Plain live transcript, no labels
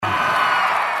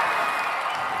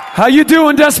How you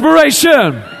doing,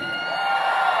 Desperation?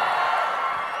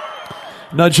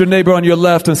 Nudge your neighbor on your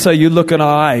left and say, you looking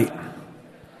all right.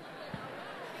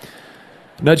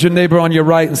 Nudge your neighbor on your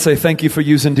right and say, thank you for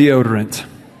using deodorant.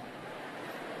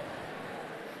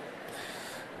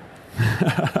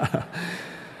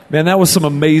 Man, that was some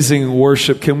amazing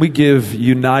worship. Can we give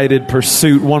United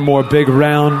Pursuit one more big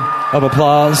round of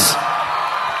applause?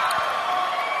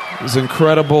 It was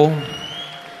incredible.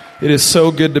 It is so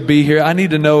good to be here. I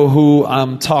need to know who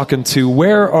I'm talking to.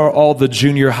 Where are all the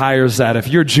junior hires at? If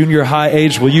you're junior high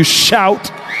age, will you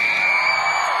shout?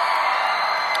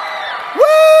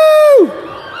 Woo!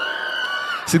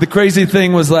 See, the crazy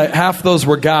thing was like half those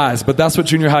were guys, but that's what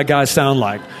junior high guys sound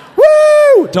like.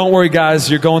 Woo! Don't worry, guys.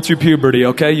 You're going through puberty,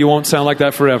 okay? You won't sound like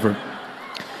that forever.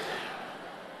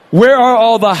 Where are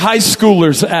all the high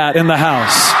schoolers at in the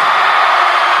house?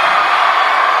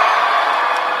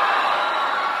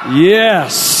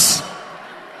 Yes.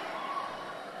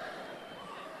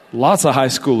 Lots of high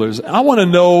schoolers. I want to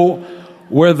know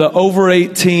where the over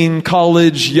 18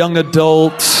 college young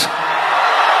adults.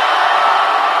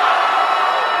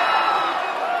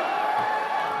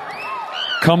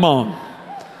 Come on.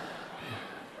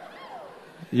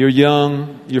 You're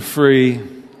young, you're free,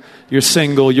 you're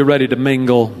single, you're ready to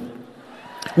mingle.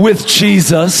 With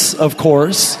Jesus, of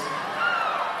course.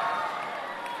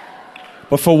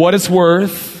 But for what it's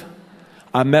worth,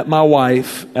 I met my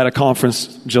wife at a conference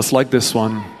just like this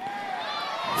one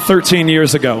 13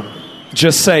 years ago.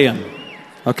 Just saying.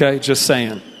 Okay, just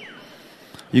saying.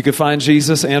 You can find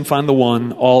Jesus and find the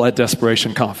one all at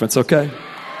Desperation Conference, okay?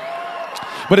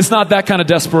 But it's not that kind of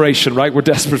desperation, right? We're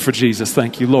desperate for Jesus.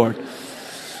 Thank you, Lord.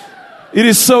 It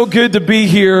is so good to be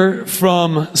here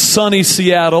from sunny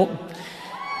Seattle.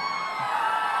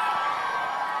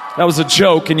 That was a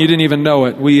joke and you didn't even know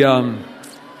it.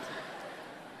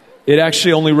 It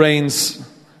actually only rains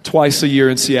twice a year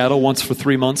in Seattle, once for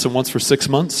 3 months and once for 6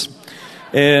 months.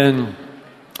 And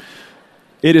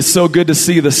it is so good to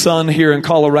see the sun here in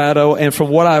Colorado. And from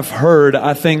what I've heard,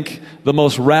 I think the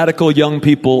most radical young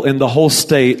people in the whole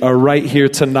state are right here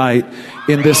tonight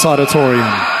in this auditorium.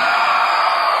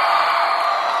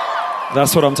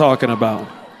 That's what I'm talking about.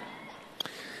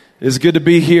 It's good to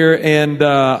be here. And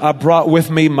I brought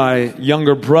with me my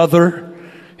younger brother.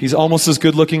 He's almost as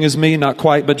good looking as me, not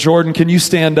quite. But Jordan, can you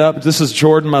stand up? This is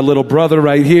Jordan, my little brother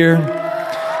right here,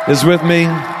 is with me.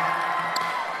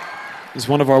 He's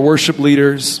one of our worship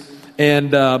leaders.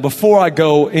 And before I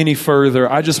go any further,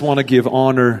 I just want to give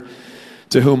honor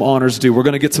to whom honors due. We're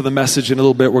going to get to the message in a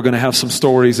little bit. We're going to have some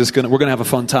stories. We're going to have a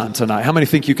fun time tonight. How many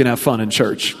think you can have fun in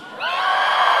church?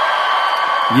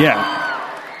 Yeah.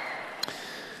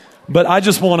 But I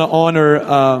just want to honor,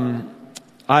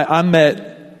 I met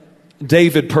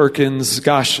David Perkins,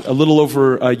 a little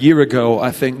over a year ago,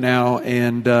 I think now,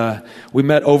 and we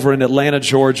met over in Atlanta,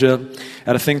 Georgia,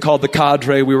 at a thing called the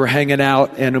Cadre. We were hanging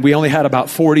out, and we only had about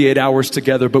 48 hours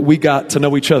together, but we got to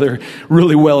know each other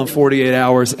really well in 48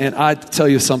 hours, and I tell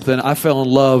you something, I fell in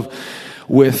love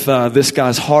with this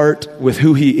guy's heart, with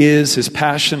who he is, his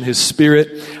passion, his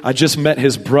spirit. I just met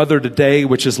his brother today,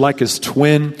 which is like his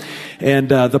twin. And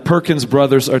the Perkins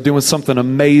brothers are doing something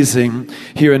amazing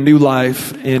here in New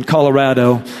Life in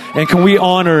Colorado. And can we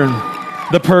honor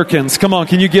the Perkins? Come on,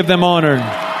 can you give them honor?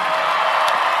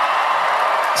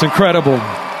 It's incredible.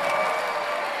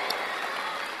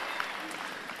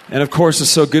 And of course, it's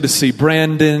so good to see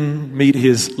Brandon meet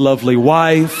his lovely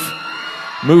wife.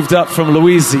 Moved up from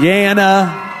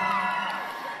Louisiana.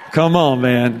 Come on,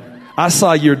 man. I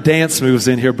saw your dance moves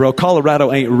in here, bro.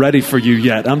 Colorado ain't ready for you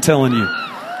yet. I'm telling you.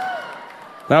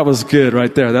 That was good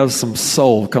right there. That was some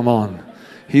soul. Come on.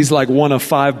 He's like one of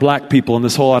 5 black people in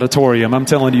this whole auditorium. I'm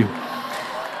telling you.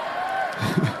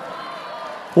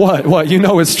 What? You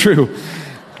know it's true.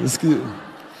 It's good.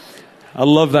 I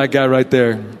love that guy right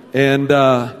there. And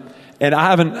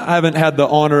I haven't had the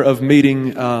honor of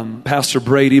meeting Pastor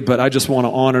Brady, but I just want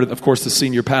to honor, of course, the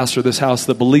senior pastor of this house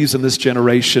that believes in this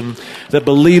generation, that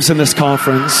believes in this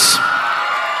conference.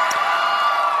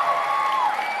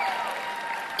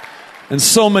 And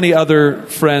so many other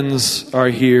friends are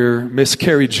here. Miss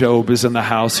Carrie Job is in the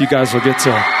house. You guys will get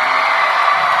to...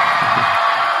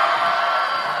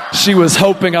 She was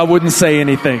hoping I wouldn't say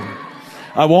anything.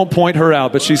 I won't point her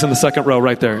out, but she's in the second row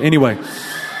right there. Anyway...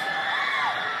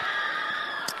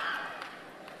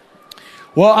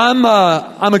 Well,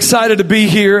 I'm excited to be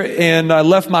here, and I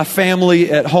left my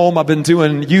family at home. I've been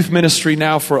doing youth ministry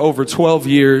now for over 12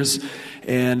 years,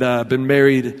 and I've been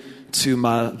married to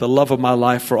the love of my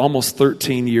life for almost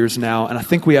 13 years now. And I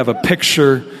think we have a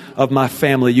picture of my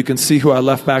family. You can see who I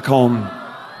left back home.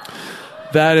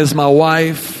 That is my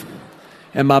wife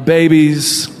and my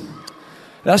babies.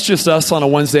 That's just us on a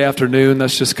Wednesday afternoon.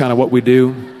 That's just kind of what we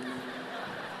do.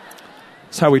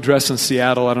 It's how we dress in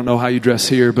Seattle. I don't know how you dress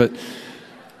here, but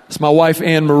it's my wife,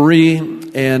 Anne Marie,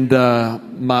 and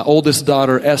my oldest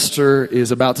daughter, Esther, is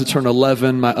about to turn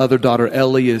 11. My other daughter,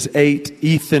 Ellie, is 8.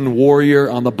 Ethan Warrior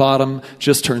on the bottom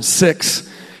just turned 6.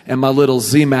 And my little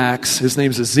Z-Max, his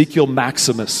name's Ezekiel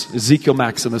Maximus.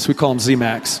 We call him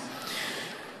Z-Max.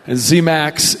 And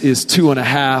Z-Max is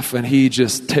 2.5, and he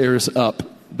just tears up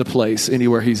the place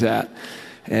anywhere he's at.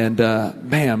 And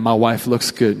man, my wife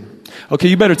looks good. Okay,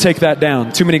 you better take that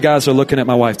down. Too many guys are looking at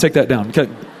my wife. Take that down. Okay.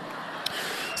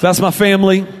 So that's my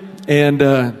family, and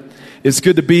it's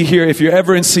good to be here. If you're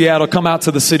ever in Seattle, come out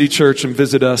to the City Church and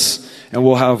visit us, and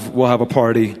we'll have a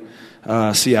party,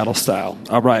 Seattle style.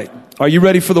 All right. Are you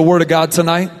ready for the Word of God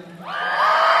tonight?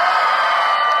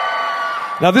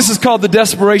 Now, this is called the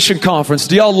Desperation Conference.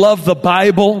 Do y'all love the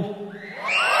Bible?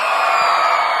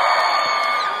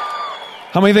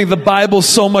 How many think the Bible's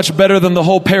so much better than the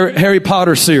whole Harry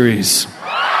Potter series?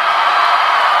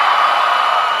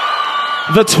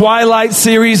 The Twilight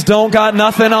series don't got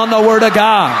nothing on the Word of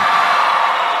God.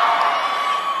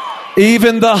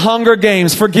 Even the Hunger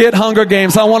Games. Forget Hunger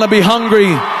Games. I want to be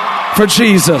hungry for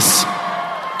Jesus.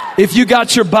 If you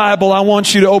got your Bible, I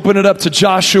want you to open it up to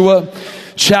Joshua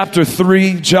chapter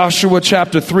 3. Joshua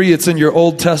chapter 3. It's in your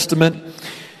Old Testament.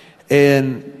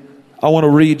 And I want to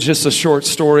read just a short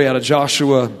story out of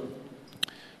Joshua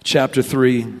chapter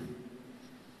 3.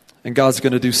 And God's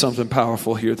going to do something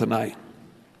powerful here tonight.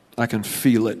 I can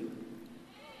feel it.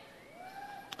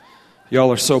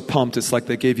 Y'all are so pumped. It's like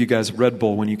they gave you guys Red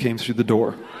Bull when you came through the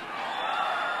door.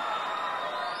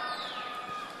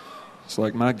 It's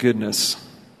like, my goodness.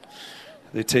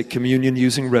 They take communion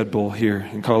using Red Bull here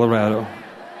in Colorado.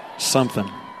 Something.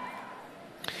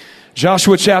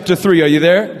 Joshua chapter 3. Are you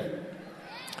there?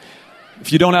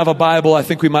 If you don't have a Bible, I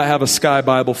think we might have a Sky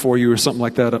Bible for you or something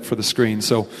like that up for the screen.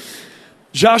 So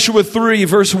Joshua 3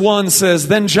 verse 1 says,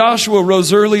 Then Joshua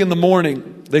rose early in the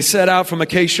morning. They set out from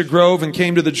Acacia Grove and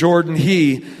came to the Jordan,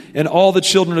 he and all the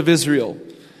children of Israel,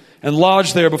 and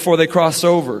lodged there before they crossed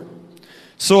over.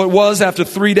 So it was after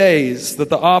 3 days that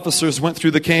the officers went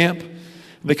through the camp.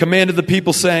 They commanded the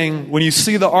people, saying, When you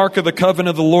see the ark of the covenant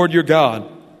of the Lord your God,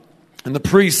 and the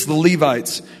priests, the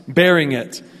Levites, bearing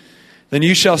it, then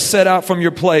you shall set out from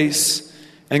your place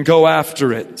and go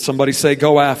after it. Somebody say,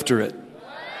 go after it.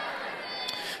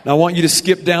 Now I want you to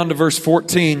skip down to verse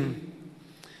 14.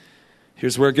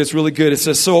 Here's where it gets really good. It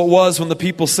says, So it was when the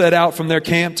people set out from their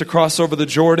camp to cross over the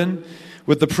Jordan,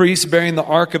 with the priests bearing the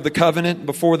ark of the covenant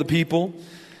before the people.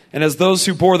 And as those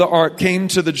who bore the ark came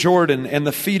to the Jordan, and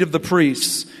the feet of the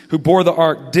priests who bore the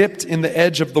ark dipped in the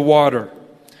edge of the water,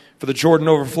 for the Jordan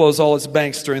overflows all its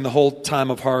banks during the whole time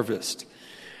of harvest,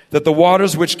 that the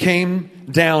waters which came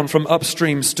down from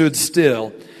upstream stood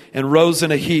still and rose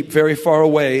in a heap very far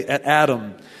away at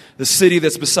Adam, the city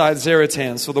that's beside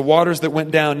Zaratan. So the waters that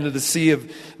went down into the sea of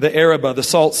the Arabah, the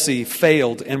salt sea,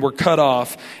 failed and were cut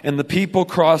off, and the people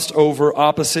crossed over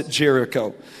opposite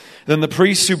Jericho. Then the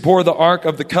priests who bore the ark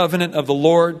of the covenant of the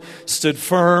Lord stood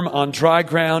firm on dry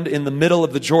ground in the middle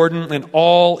of the Jordan, and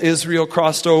all Israel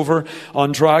crossed over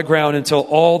on dry ground until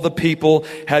all the people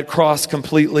had crossed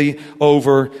completely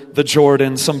over the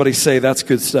Jordan. Somebody say, that's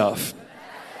good stuff.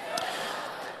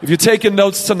 If you're taking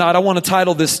notes tonight, I want to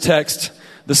title this text,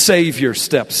 The Savior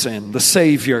Steps In. The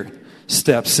Savior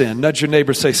steps in. Nudge your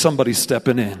neighbor, say, somebody's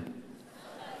stepping in.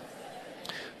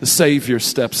 The Savior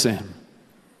steps in.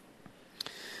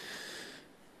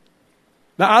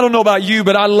 Now, I don't know about you,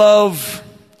 but I love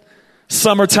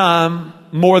summertime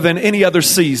more than any other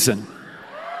season.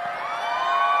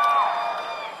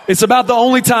 It's about the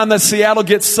only time that Seattle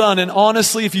gets sun. And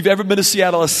honestly, if you've ever been to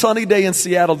Seattle, a sunny day in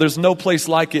Seattle, there's no place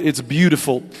like it. It's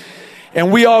beautiful.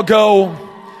 And we all go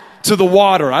to the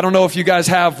water. I don't know if you guys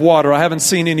have water. I haven't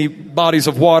seen any bodies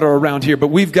of water around here, but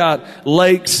we've got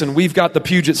lakes and we've got the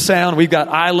Puget Sound. We've got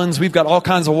islands. We've got all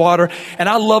kinds of water. And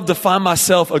I love to find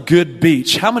myself a good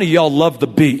beach. How many of y'all love the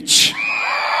beach?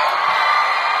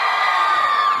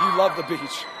 You love the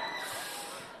beach.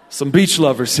 Some beach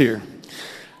lovers here.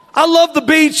 I love the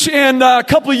beach, and a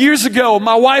couple of years ago,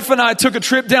 my wife and I took a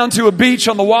trip down to a beach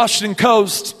on the Washington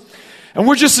coast, and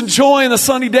we're just enjoying a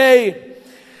sunny day.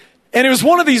 And it was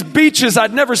one of these beaches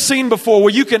I'd never seen before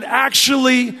where you can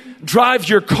actually drive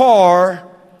your car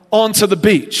onto the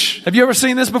beach. Have you ever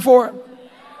seen this before?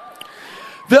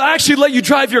 They'll actually let you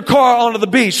drive your car onto the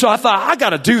beach. So I thought, I got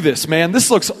to do this, man. This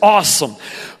looks awesome.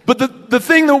 But the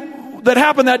thing that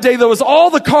happened that day, though, was all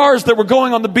the cars that were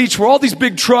going on the beach were all these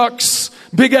big trucks,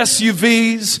 big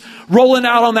SUVs, rolling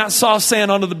out on that soft sand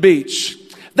onto the beach.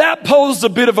 That posed a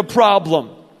bit of a problem.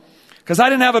 Because I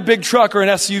didn't have a big truck or an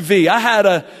SUV. I had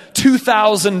a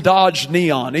 2000 Dodge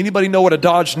Neon. Anybody know what a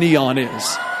Dodge Neon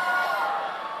is?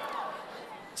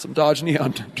 Some Dodge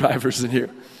Neon drivers in here.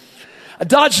 A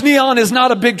Dodge Neon is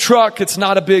not a big truck. It's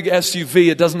not a big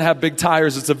SUV. It doesn't have big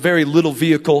tires. It's a very little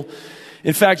vehicle.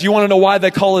 In fact, you want to know why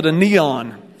they call it a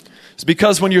Neon? It's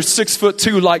because when you're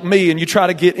 6'2" like me and you try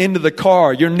to get into the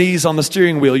car, your knees on the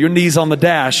steering wheel, your knees on the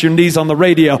dash, your knees on the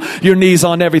radio, your knees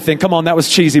on everything. Come on, that was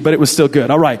cheesy, but it was still good.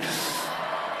 All right.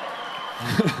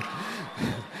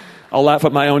 I'll laugh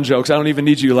at my own jokes. I don't even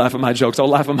need you to laugh at my jokes. I'll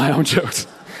laugh at my own jokes.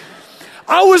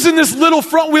 I was in this little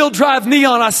front wheel drive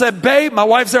Neon. I said, babe, my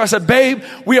wife's there. I said, babe,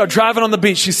 we are driving on the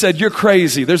beach. She said, you're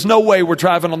crazy. There's no way we're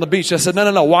driving on the beach. I said,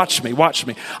 no, watch me.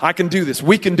 I can do this.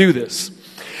 We can do this.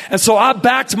 And so I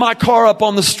backed my car up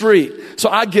on the street so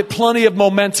I'd get plenty of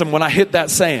momentum when I hit that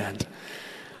sand.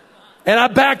 And I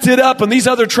backed it up and these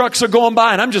other trucks are going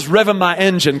by and I'm just revving my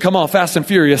engine. Come on, Fast and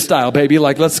Furious style, baby.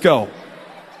 Like, let's go.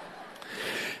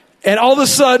 And all of a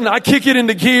sudden I kick it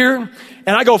into gear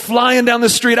and I go flying down the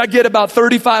street. I get about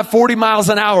 35, 40 miles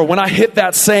an hour when I hit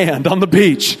that sand on the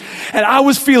beach. And I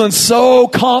was feeling so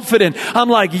confident. I'm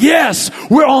like, yes,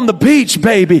 we're on the beach,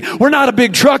 baby. We're not a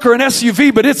big truck or an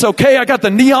SUV, but it's okay. I got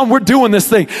the Neon. We're doing this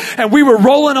thing. And we were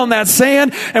rolling on that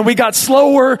sand and we got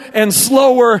slower and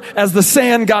slower as the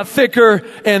sand got thicker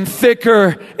and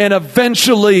thicker. And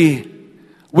eventually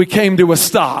we came to a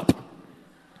stop.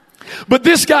 But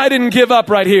this guy didn't give up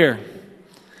right here.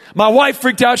 My wife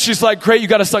freaked out. She's like, great, you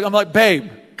got us stuck. I'm like, babe,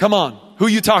 come on. Who are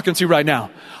you talking to right now?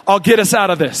 I'll get us out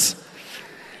of this.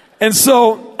 And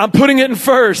so I'm putting it in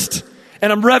first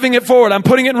and I'm revving it forward. I'm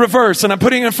putting it in reverse and I'm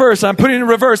putting it in first. And I'm putting it in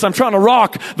reverse. I'm trying to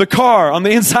rock the car on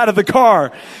the inside of the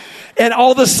car. And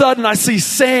all of a sudden I see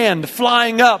sand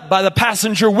flying up by the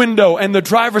passenger window and the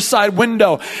driver's side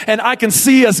window. And I can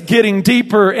see us getting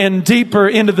deeper and deeper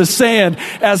into the sand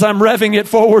as I'm revving it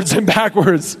forwards and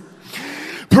backwards.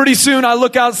 Pretty soon I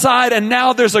look outside and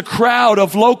now there's a crowd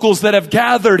of locals that have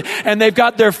gathered and they've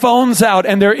got their phones out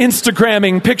and they're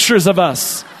Instagramming pictures of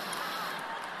us.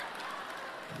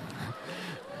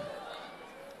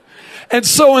 And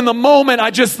so in the moment I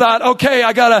just thought, okay,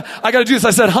 I gotta do this.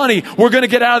 I said, honey, we're gonna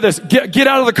get out of this. Get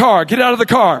out of the car. Get out of the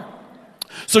car.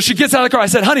 So she gets out of the car. I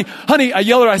said, honey, I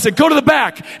yelled at her. I said, go to the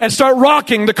back and start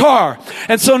rocking the car.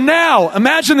 And so now,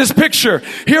 imagine this picture.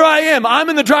 Here I am. I'm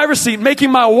in the driver's seat making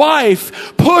my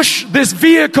wife push this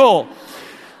vehicle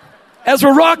as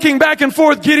we're rocking back and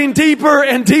forth, getting deeper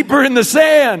and deeper in the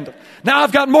sand. Now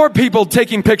I've got more people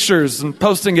taking pictures and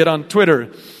posting it on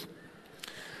Twitter.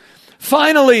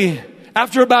 Finally,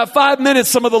 after about 5 minutes,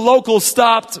 some of the locals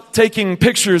stopped taking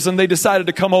pictures and they decided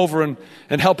to come over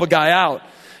and help a guy out.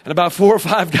 And about 4 or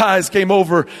 5 guys came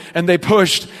over and they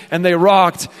pushed and they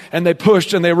rocked and they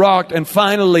pushed and they rocked. And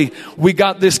finally, we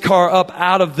got this car up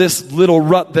out of this little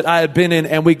rut that I had been in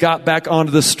and we got back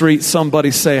onto the street. Somebody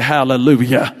say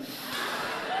hallelujah.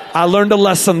 I learned a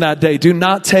lesson that day. Do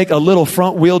not take a little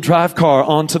front wheel drive car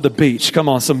onto the beach. Come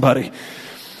on, somebody.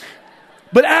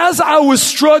 But as I was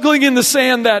struggling in the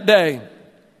sand that day,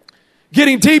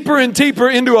 getting deeper and deeper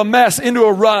into a mess, into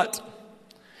a rut,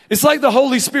 it's like the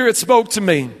Holy Spirit spoke to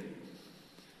me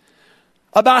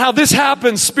about how this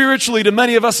happens spiritually to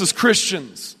many of us as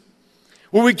Christians.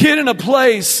 When we get in a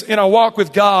place in our walk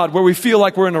with God where we feel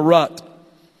like we're in a rut.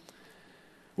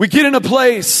 We get in a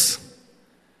place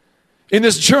in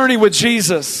this journey with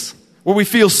Jesus where we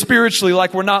feel spiritually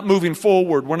like we're not moving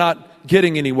forward. We're not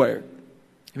getting anywhere.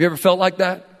 Have you ever felt like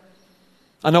that?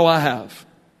 I know I have.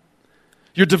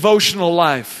 Your devotional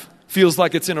life feels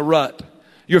like it's in a rut.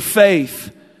 Your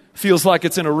faith feels like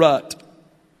it's in a rut.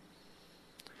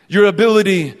 Your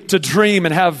ability to dream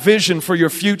and have vision for your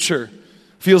future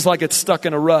feels like it's stuck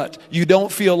in a rut. You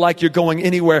don't feel like you're going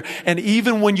anywhere. And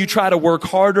even when you try to work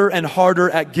harder and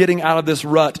harder at getting out of this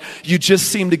rut, you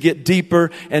just seem to get deeper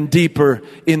and deeper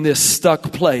in this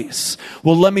stuck place.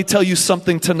 Well, let me tell you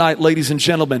something tonight, ladies and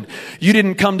gentlemen. You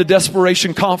didn't come to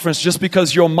Desperation Conference just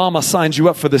because your mama signed you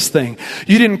up for this thing.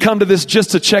 You didn't come to this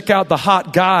just to check out the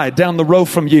hot guy down the row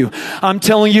from you. I'm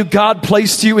telling you, God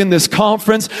placed you in this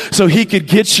conference so He could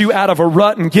get you out of a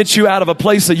rut and get you out of a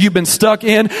place that you've been stuck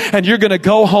in, and you're going to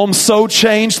go home so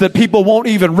changed that people won't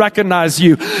even recognize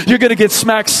you. You're going to get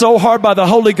smacked so hard by the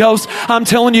Holy Ghost. I'm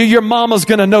telling you, your mama's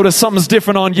going to notice something's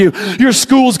different on you. Your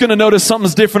school's going to notice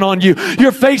something's different on you.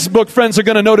 Your Facebook friends are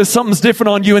going to notice something's different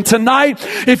on you. And tonight,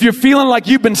 if you're feeling like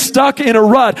you've been stuck in a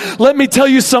rut, let me tell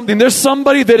you something. There's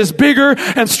somebody that is bigger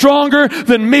and stronger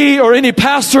than me or any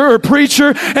pastor or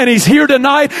preacher, and He's here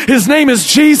tonight. His name is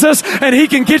Jesus, and He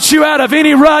can get you out of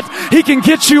any rut. He can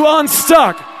get you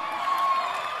unstuck.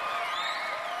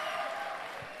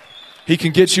 He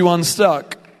can get you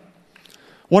unstuck.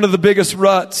 One of the biggest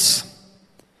ruts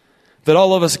that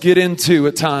all of us get into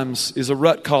at times is a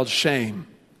rut called shame.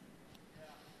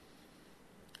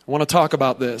 I want to talk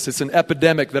about this. It's an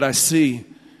epidemic that I see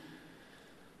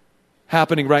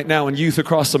happening right now in youth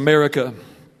across America.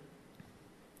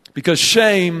 Because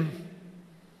shame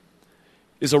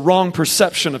is a wrong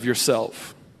perception of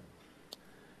yourself.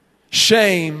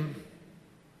 Shame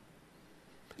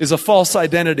is a false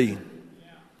identity.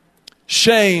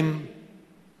 Shame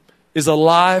is a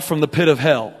lie from the pit of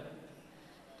hell.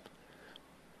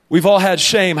 We've all had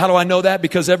shame. How do I know that?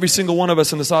 Because every single one of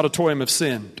us in this auditorium have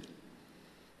sinned.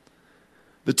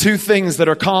 The two things that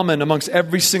are common amongst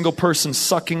every single person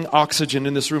sucking oxygen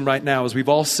in this room right now is we've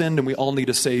all sinned and we all need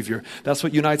a Savior. That's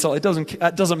what unites all. It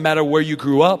doesn't matter where you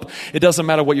grew up. It doesn't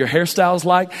matter what your hairstyle is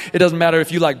like. It doesn't matter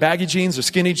if you like baggy jeans or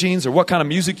skinny jeans or what kind of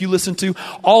music you listen to.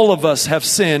 All of us have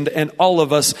sinned and all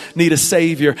of us need a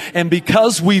Savior. And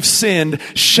because we've sinned,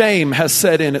 shame has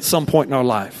set in at some point in our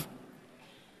life.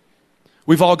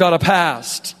 We've all got a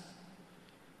past.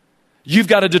 You've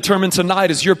got to determine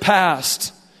tonight, is your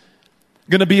past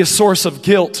going to be a source of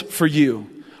guilt for you?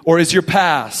 Or is your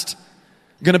past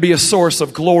going to be a source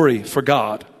of glory for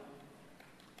God?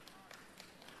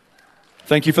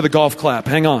 Thank you for the golf clap.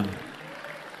 Hang on.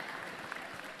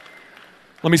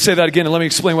 Let me say that again and let me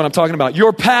explain what I'm talking about.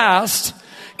 Your past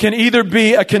can either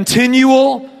be a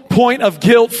continual point of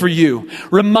guilt for you,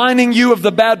 reminding you of the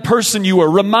bad person you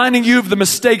were, reminding you of the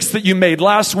mistakes that you made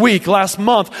last week, last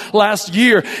month, last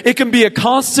year. It can be a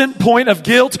constant point of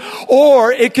guilt,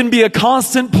 or it can be a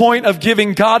constant point of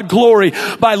giving God glory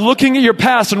by looking at your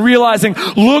past and realizing,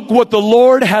 look what the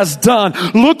Lord has done.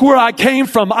 Look where I came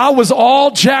from. I was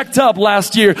all jacked up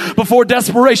last year before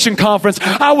Desperation Conference.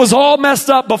 I was all messed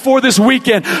up before this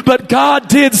weekend, but God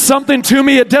did something to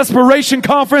me at Desperation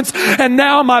Conference, and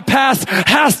now my past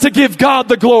has to give God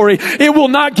the glory. It will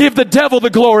not give the devil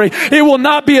the glory. It will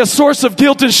not be a source of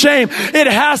guilt and shame. It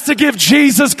has to give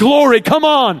Jesus glory. Come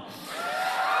on.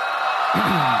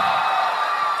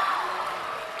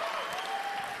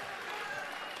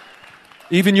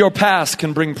 Even your past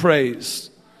can bring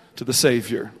praise to the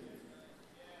Savior.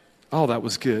 Oh, that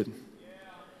was good.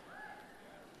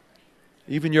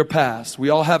 Even your past. We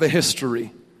all have a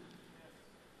history,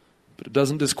 but it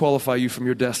doesn't disqualify you from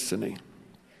your destiny.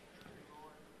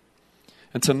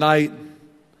 And tonight,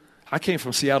 I came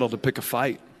from Seattle to pick a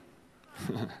fight.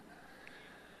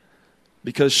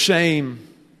 Because shame,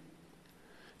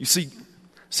 you see,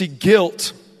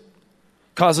 guilt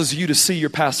causes you to see your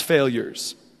past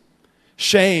failures.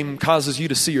 Shame causes you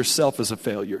to see yourself as a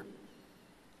failure.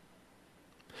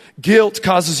 Guilt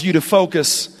causes you to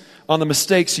focus on the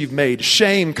mistakes you've made.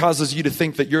 Shame causes you to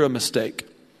think that you're a mistake,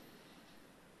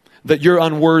 that you're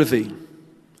unworthy,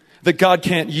 that God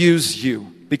can't use you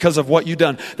because of what you've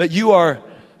done, that you're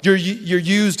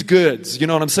used goods. You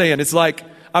know what I'm saying? It's like,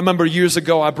 I remember years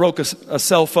ago I broke a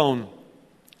cell phone.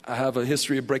 I have a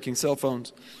history of breaking cell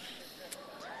phones.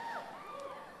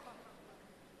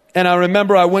 And I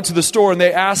remember I went to the store and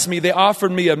they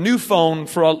offered me a new phone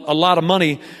for a lot of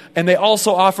money. And they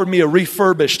also offered me a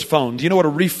refurbished phone. Do you know what a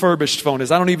refurbished phone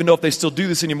is? I don't even know if they still do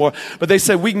this anymore. But they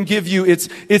said, we can give you,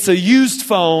 it's a used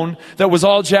phone that was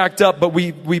all jacked up, but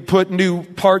we put new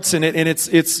parts in it and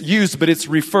it's used, but it's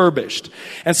refurbished.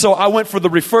 And so I went for the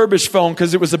refurbished phone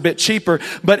because it was a bit cheaper.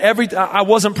 But I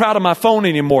wasn't proud of my phone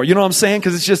anymore. You know what I'm saying?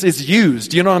 Because it's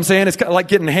used. You know what I'm saying? It's kind of like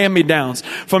getting hand-me-downs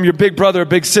from your big brother or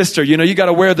big sister. You know, you got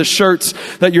to wear the shirts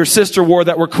that your sister wore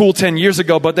that were cool 10 years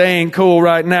ago, but they ain't cool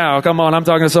right now. Come on, I'm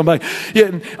talking to somebody.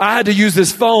 Yeah, I had to use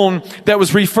this phone that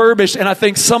was refurbished, and I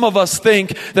think some of us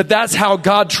think that that's how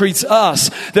God treats us.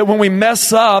 That when we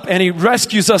mess up and He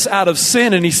rescues us out of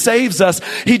sin and He saves us,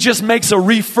 He just makes a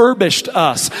refurbished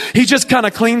us. He just kind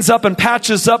of cleans up and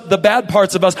patches up the bad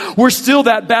parts of us. We're still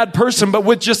that bad person, but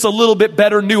with just a little bit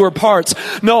better, newer parts.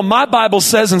 No, my Bible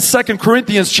says in 2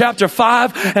 Corinthians chapter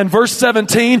 5 and verse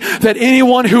 17 that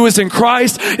anyone who is in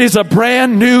Christ is a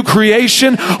brand new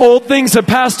creation. Old things have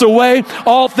passed away.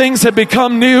 All things have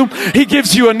become new. He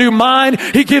gives you a new mind.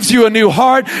 He gives you a new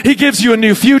heart. He gives you a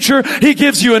new future. He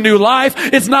gives you a new life.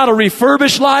 It's not a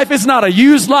refurbished life. It's not a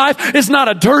used life. It's not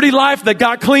a dirty life that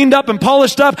got cleaned up and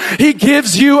polished up. He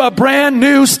gives you a brand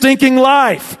new stinking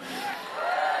life.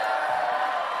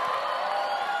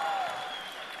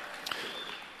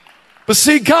 But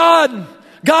see, God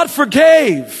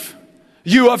forgave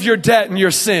you of your debt and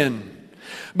your sin.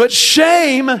 But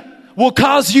shame will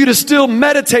cause you to still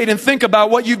meditate and think about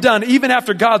what you've done even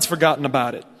after God's forgotten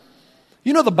about it.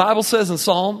 You know the Bible says in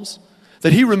Psalms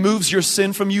that He removes your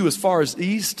sin from you as far as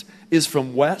east is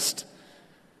from west,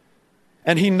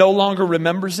 and He no longer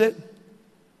remembers it.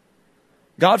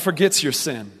 God forgets your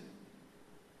sin.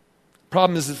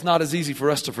 Problem is, it's not as easy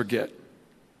for us to forget.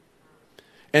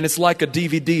 And it's like a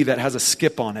DVD that has a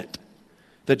skip on it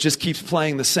that just keeps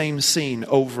playing the same scene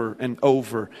over and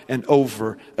over and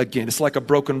over again. It's like a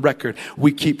broken record.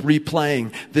 We keep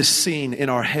replaying this scene in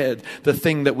our head. The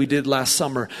thing that we did last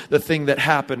summer, the thing that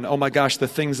happened, oh my gosh, the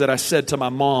things that I said to my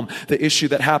mom, the issue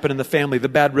that happened in the family, the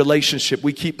bad relationship.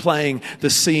 We keep playing the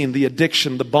scene, the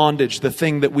addiction, the bondage, the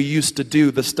thing that we used to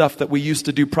do, the stuff that we used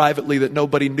to do privately that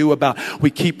nobody knew about. We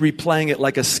keep replaying it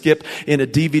like a skip in a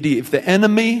DVD. If the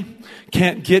enemy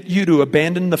can't get you to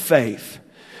abandon the faith,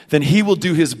 then he will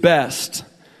do his best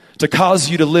to cause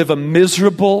you to live a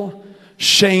miserable,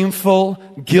 shameful,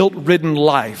 guilt-ridden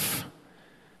life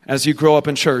as you grow up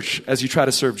in church, as you try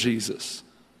to serve Jesus.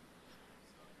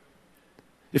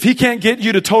 If he can't get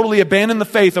you to totally abandon the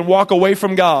faith and walk away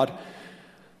from God,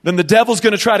 then the devil's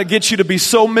going to try to get you to be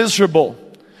so miserable,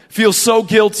 feel so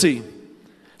guilty,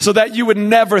 so that you would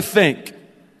never think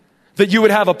that you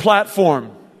would have a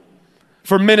platform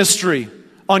for ministry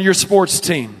on your sports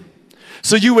team.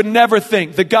 So you would never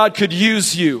think that God could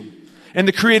use you and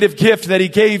the creative gift that he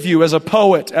gave you as a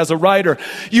poet, as a writer.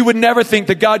 You would never think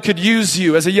that God could use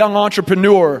you as a young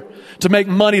entrepreneur to make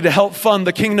money to help fund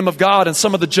the kingdom of God and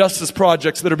some of the justice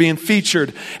projects that are being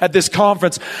featured at this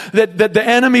conference. That the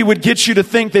enemy would get you to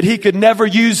think that he could never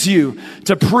use you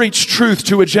to preach truth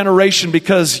to a generation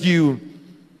because you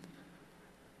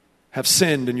have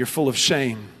sinned and you're full of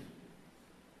shame.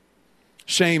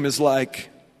 Shame is like,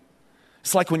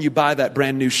 it's like when you buy that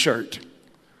brand new shirt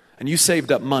and you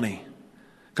saved up money.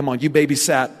 Come on, you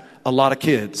babysat a lot of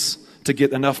kids to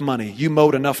get enough money. You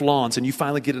mowed enough lawns and you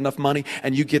finally get enough money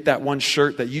and you get that one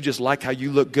shirt that you just like how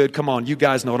you look good. Come on, you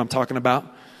guys know what I'm talking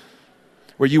about.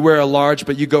 Where you wear a large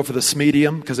but you go for the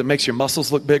medium because it makes your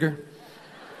muscles look bigger.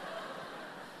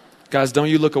 Guys, don't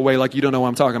you look away like you don't know what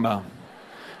I'm talking about.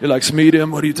 You're like, medium,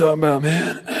 what are you talking about,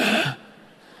 man?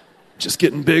 Just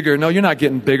getting bigger. No, you're not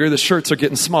getting bigger. The shirts are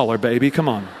getting smaller, baby. Come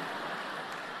on.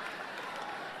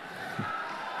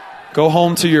 Go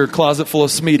home to your closet full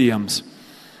of mediums.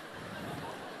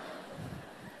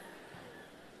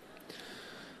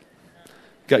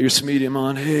 Got your medium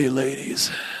on. Hey,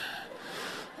 ladies.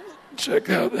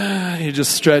 Check out that. You're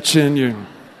just stretching.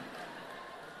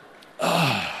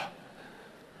 Can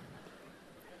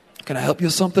I help you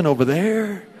with something over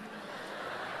there?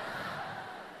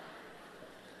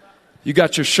 You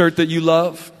got your shirt that you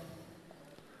love.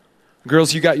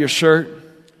 Girls, you got your shirt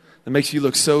that makes you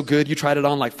look so good. You tried it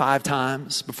on like 5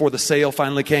 times before the sale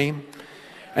finally came.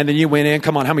 And then you went in.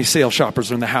 Come on, how many sale shoppers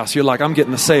are in the house? You're like, I'm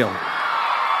getting the sale.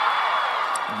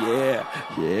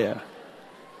 Yeah.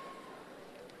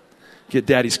 Get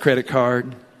daddy's credit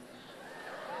card.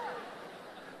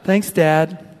 Thanks,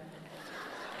 Dad.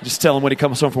 Just tell him when he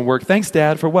comes home from work. Thanks,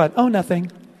 Dad. For what? Oh,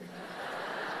 nothing.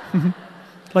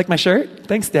 Like my shirt?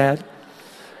 Thanks, Dad.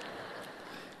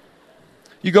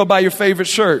 You go buy your favorite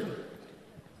shirt.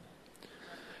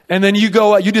 And then you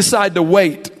decide to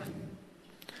wait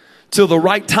till the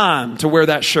right time to wear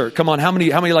that shirt. Come on, how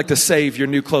many like to save your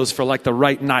new clothes for like the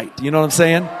right night? You know what I'm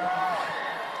saying?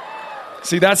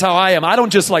 See, that's how I am. I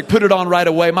don't just like put it on right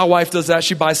away. My wife does that.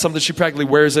 She buys something, she practically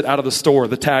wears it out of the store.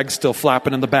 The tag's still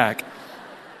flapping in the back.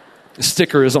 The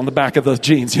sticker is on the back of the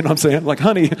jeans. You know what I'm saying? Like,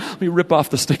 honey, let me rip off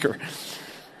the sticker.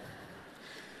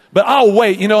 But I'll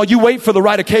wait. You wait for the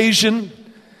right occasion.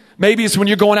 Maybe it's when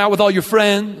you're going out with all your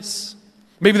friends.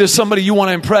 Maybe there's somebody you want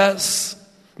to impress.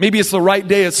 Maybe it's the right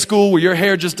day at school where your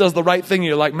hair just does the right thing. And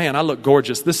you're like, man, I look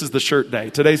gorgeous. This is the shirt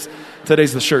day. Today's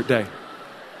the shirt day.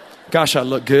 Gosh, I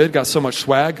look good. Got so much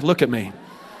swag. Look at me.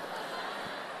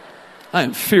 I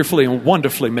am fearfully and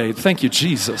wonderfully made. Thank you,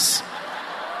 Jesus.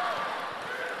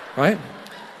 Right?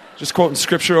 Just quoting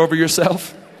scripture over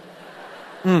yourself.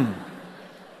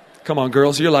 Come on,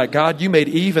 girls. You're like, God, you made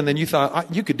Eve, and then you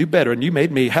thought you could do better, and you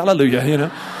made me.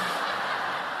 Hallelujah,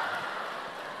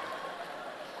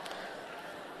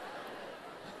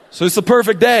 So it's the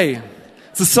perfect day.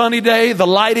 It's a sunny day. The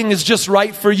lighting is just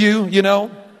right for you,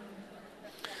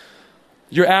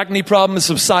 Your acne problem has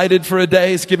subsided for a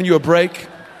day. It's giving you a break.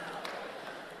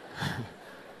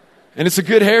 And it's a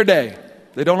good hair day.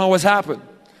 They don't always happen.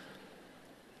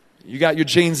 You got your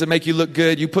jeans that make you look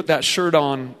good. You put that shirt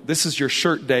on. This is your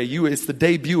shirt day. It's the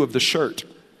debut of the shirt.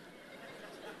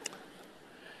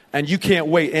 And you can't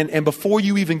wait. And before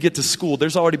you even get to school,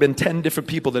 there's already been 10 different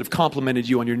people that have complimented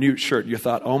you on your new shirt. You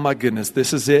thought, oh my goodness,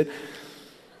 this is it.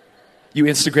 You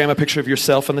Instagram a picture of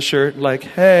yourself on the shirt. Like,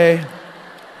 hey,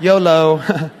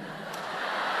 YOLO.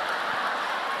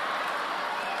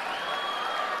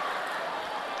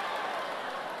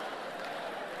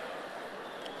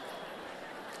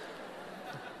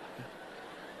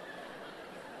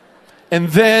 And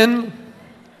then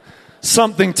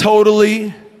something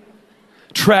totally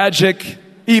tragic,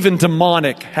 even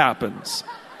demonic happens.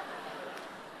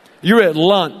 You're at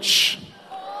lunch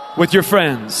with your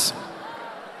friends.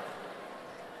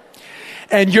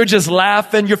 And you're just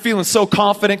laughing. You're feeling so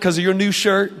confident because of your new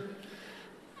shirt.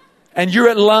 And you're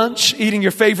at lunch eating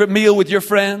your favorite meal with your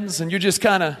friends. And you're just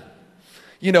kind of,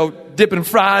 dipping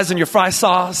fries in your fry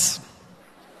sauce.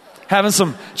 Having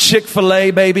some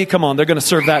Chick-fil-A, baby. Come on, they're going to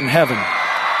serve that in heaven.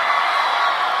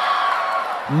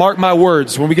 Mark my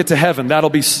words, when we get to heaven, that'll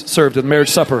be served at the marriage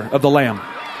supper of the Lamb.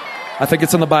 I think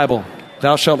it's in the Bible.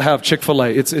 Thou shalt have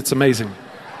Chick-fil-A. It's amazing.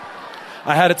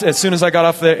 I had it as soon as I got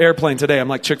off the airplane today. I'm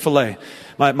like, Chick-fil-A.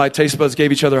 My taste buds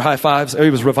gave each other high fives. It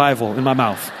was revival in my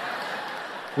mouth.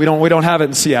 We don't have it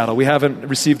in Seattle. We haven't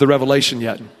received the revelation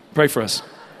yet. Pray for us.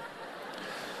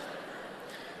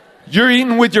 You're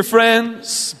eating with your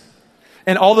friends,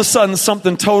 and all of a sudden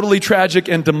something totally tragic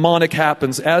and demonic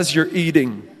happens as you're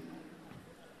eating.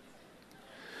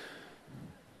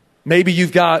 Maybe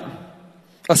you've got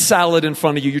a salad in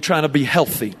front of you. You're trying to be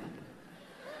healthy.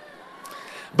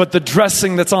 But the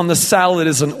dressing that's on the salad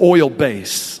is an oil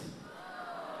base.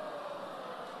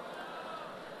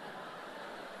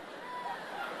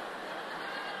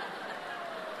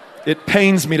 It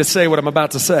pains me to say what I'm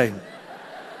about to say.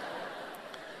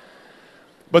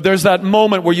 But there's that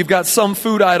moment where you've got some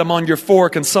food item on your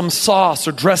fork and some sauce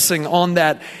or dressing on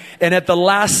that. And at the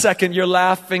last second, you're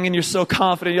laughing and you're so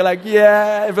confident. You're like,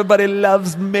 yeah, everybody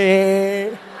loves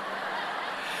me.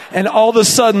 And all of a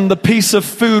sudden, the piece of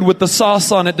food with the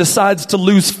sauce on it decides to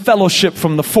lose fellowship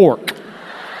from the fork.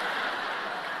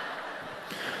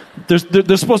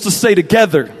 They're supposed to stay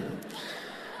together.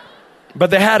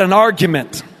 But they had an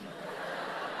argument.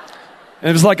 And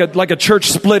it was like a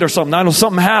church split or something. I know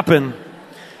something happened.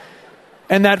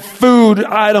 And that food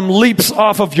item leaps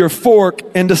off of your fork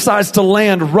and decides to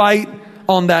land right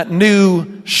on that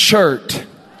new shirt.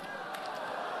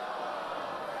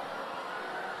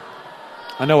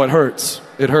 I know it hurts.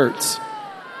 It hurts.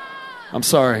 I'm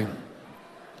sorry.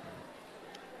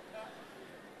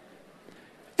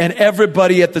 And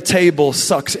everybody at the table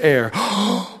sucks air.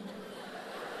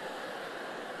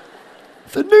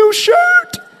 The new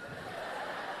shirt.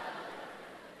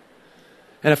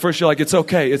 And at first you're like, it's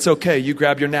okay. You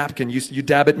grab your napkin, you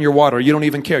dab it in your water. You don't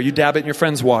even care. You dab it in your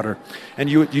friend's water.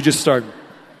 And you just start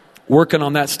working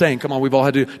on that stain. Come on, we've all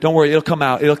had to. Don't worry, it'll come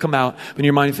out. But in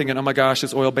your mind you're thinking, oh my gosh,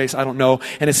 it's oil-based. I don't know.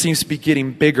 And it seems to be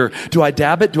getting bigger. Do I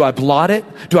dab it? Do I blot it?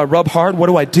 Do I rub hard? What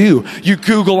do I do? You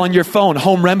Google on your phone,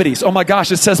 home remedies. Oh my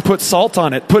gosh, it says put salt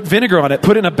on it, put vinegar on it,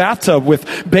 put it in a bathtub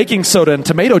with baking soda and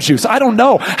tomato juice. I don't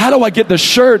know. How do I get the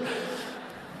shirt?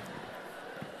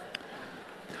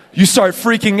 You start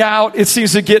freaking out. It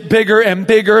seems to get bigger and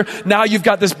bigger. Now you've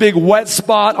got this big wet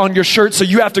spot on your shirt, so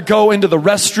you have to go into the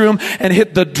restroom and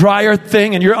hit the dryer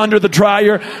thing, and you're under the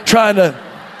dryer trying to...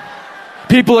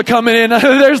 People are coming in.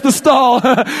 There's the stall.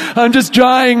 I'm just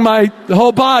drying my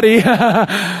whole body.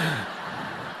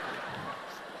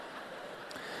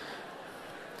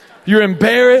 You're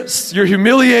embarrassed. You're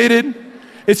humiliated.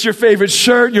 It's your favorite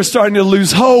shirt. You're starting to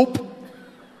lose hope.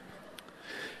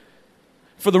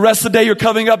 For the rest of the day, you're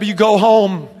coming up, you go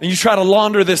home, and you try to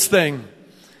launder this thing.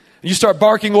 And you start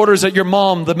barking orders at your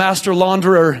mom, the master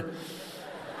launderer.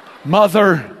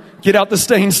 Mother, get out the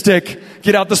stain stick.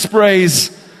 Get out the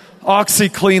sprays.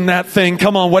 OxyClean that thing.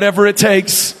 Come on, whatever it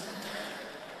takes.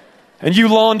 And you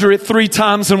launder it 3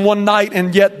 times in one night,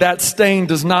 and yet that stain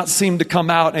does not seem to come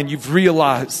out, and you've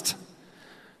realized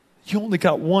you only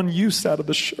got one use out of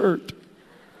the shirt.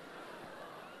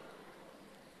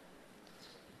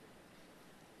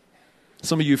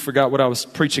 Some of you forgot what I was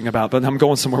preaching about, but I'm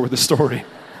going somewhere with the story.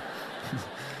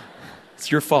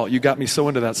 It's your fault. You got me so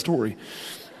into that story.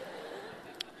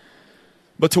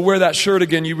 But to wear that shirt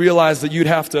again, you realize that you'd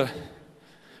have to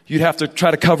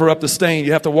try to cover up the stain.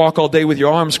 You'd have to walk all day with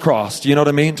your arms crossed. You know what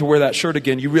I mean? To wear that shirt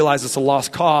again, you realize it's a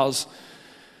lost cause.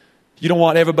 You don't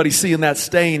want everybody seeing that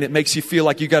stain. It makes you feel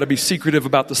like you got to be secretive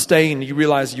about the stain. You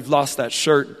realize you've lost that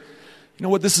shirt. You know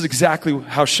what? This is exactly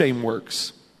how shame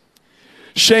works.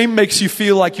 Shame makes you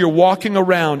feel like you're walking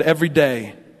around every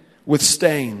day with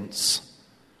stains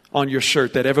on your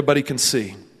shirt that everybody can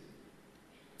see.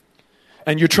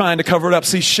 And you're trying to cover it up.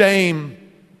 See, shame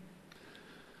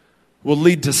will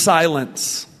lead to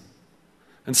silence,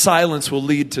 and silence will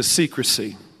lead to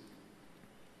secrecy.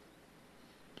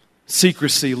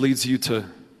 Secrecy leads you to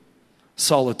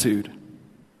solitude,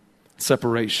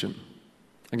 separation.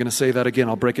 I'm going to say that again.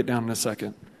 I'll break it down in a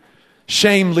second.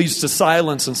 Shame leads to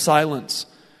silence, and silence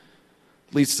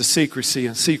leads to secrecy,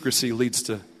 and secrecy leads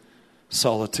to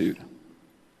solitude.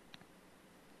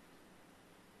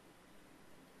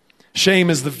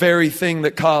 Shame is the very thing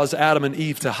that caused Adam and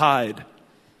Eve to hide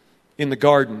in the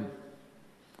garden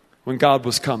when God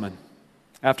was coming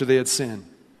after they had sinned.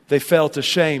 They felt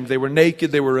ashamed. They were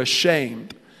naked. They were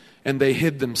ashamed. And they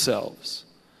hid themselves.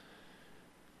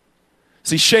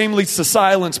 See, shame leads to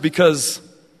silence because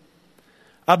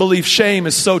I believe shame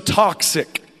is so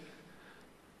toxic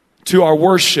to our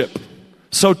worship,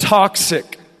 so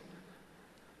toxic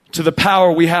to the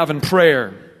power we have in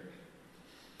prayer.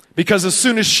 Because as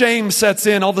soon as shame sets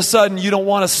in, all of a sudden you don't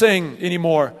want to sing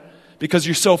anymore because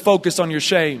you're so focused on your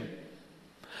shame.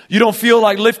 You don't feel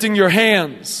like lifting your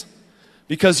hands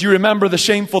because you remember the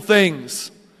shameful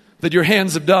things that your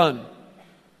hands have done.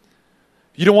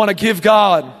 You don't want to give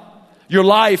God your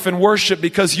life and worship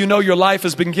because you know your life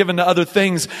has been given to other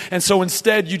things. And so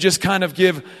instead you just kind of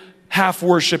give half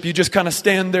worship. You just kind of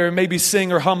stand there and maybe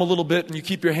sing or hum a little bit and you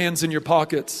keep your hands in your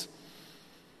pockets.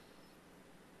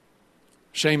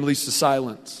 Shame leads to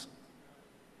silence.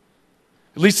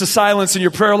 It leads to silence in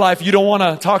your prayer life. You don't want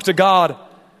to talk to God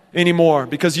anymore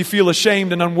because you feel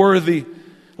ashamed and unworthy.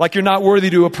 Like you're not worthy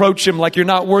to approach Him. Like you're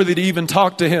not worthy to even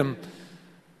talk to Him.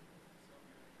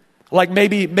 Like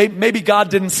maybe God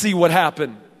didn't see what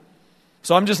happened.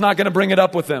 So I'm just not going to bring it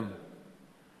up with Him.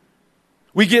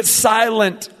 We get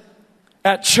silent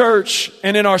at church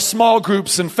and in our small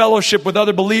groups and fellowship with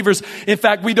other believers. In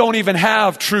fact, we don't even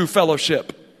have true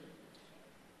fellowship.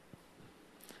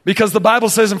 Because the Bible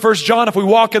says in 1 John, if we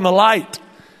walk in the light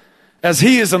as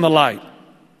He is in the light,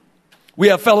 we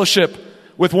have fellowship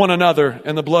with one another,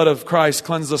 and the blood of Christ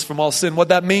cleanses us from all sin. What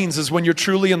that means is when you're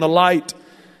truly in the light,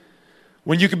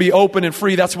 when you can be open and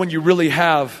free, that's when you really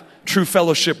have true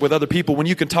fellowship with other people, when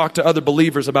you can talk to other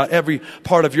believers about every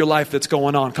part of your life that's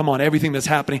going on. Come on, everything that's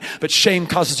happening. But shame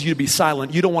causes you to be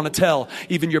silent. You don't want to tell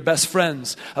even your best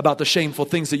friends about the shameful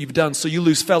things that you've done. So you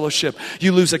lose fellowship.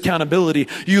 You lose accountability.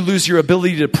 You lose your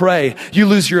ability to pray. You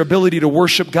lose your ability to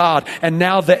worship God. And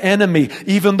now the enemy,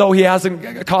 even though he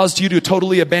hasn't caused you to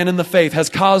totally abandon the faith, has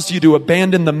caused you to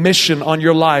abandon the mission on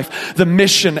your life. The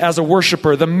mission as a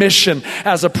worshiper. The mission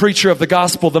as a preacher of the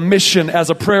gospel. The mission as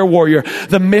a prayer warrior.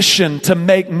 The mission to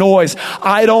make noise.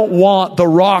 I don't want the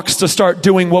rocks to start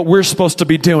doing what we're supposed to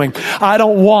be doing. I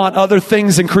don't want other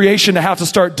things in creation to have to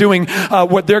start doing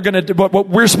what they're going to do, what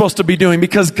we're supposed to be doing,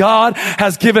 because God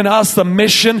has given us the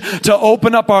mission to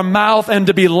open up our mouth and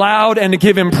to be loud and to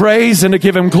give Him praise and to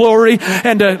give Him glory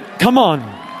and to, come on.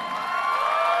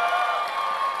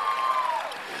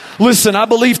 Listen, I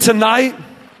believe tonight,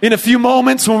 in a few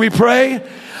moments when we pray,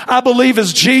 I believe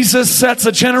as Jesus sets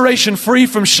a generation free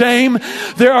from shame,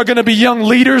 there are going to be young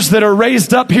leaders that are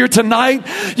raised up here tonight.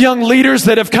 Young leaders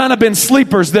that have kind of been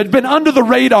sleepers, that have been under the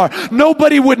radar.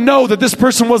 Nobody would know that this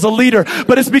person was a leader,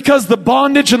 but it's because the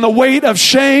bondage and the weight of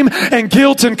shame and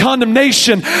guilt and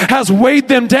condemnation has weighed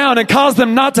them down and caused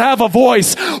them not to have a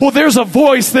voice. Well, there's a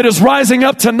voice that is rising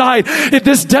up tonight at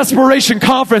this Desperation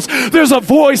Conference. There's a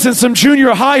voice in some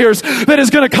junior hires that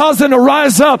is going to cause them to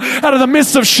rise up out of the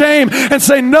midst of shame and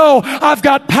say, no, I've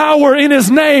got power in His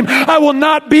name. I will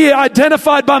not be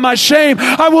identified by my shame.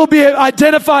 I will be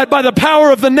identified by the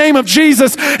power of the name of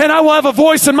Jesus, and I will have a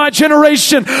voice in my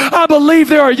generation. I believe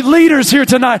there are leaders here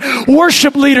tonight,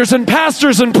 worship leaders and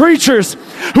pastors and preachers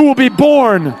who will be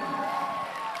born.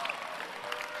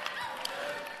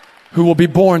 Who will be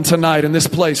born tonight in this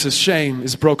place as shame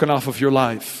is broken off of your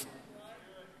life.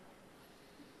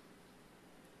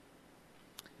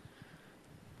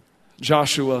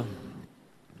 Joshua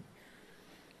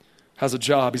has a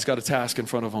job. He's got a task in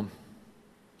front of him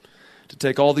to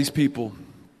take all these people,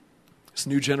 this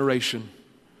new generation,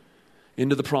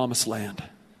 into the promised land.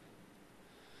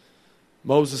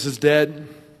 Moses is dead.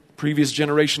 Previous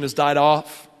generation has died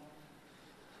off.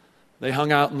 They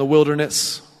hung out in the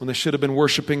wilderness. When they should have been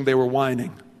worshiping, they were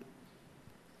whining.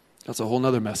 That's a whole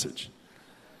nother message.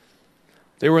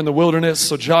 They were in the wilderness,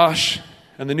 so Josh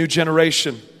and the new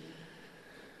generation,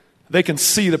 they can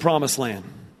see the promised land.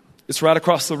 It's right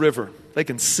across the river. They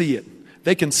can see it.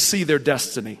 They can see their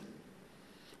destiny.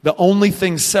 The only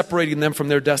thing separating them from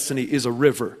their destiny is a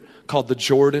river called the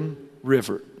Jordan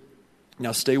River.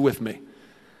 Now stay with me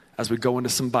as we go into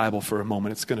some Bible for a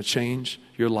moment. It's going to change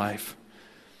your life.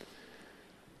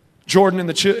 Joshua and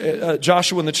the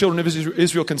children of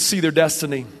Israel can see their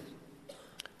destiny.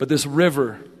 But this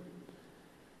river, and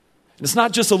it's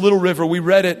not just a little river. We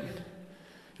read it.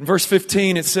 In verse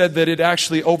 15, it said that it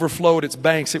actually overflowed its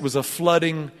banks. It was a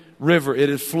flooding river. It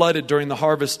had flooded during the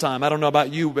harvest time. I don't know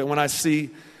about you, but when I see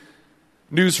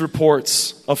news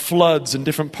reports of floods in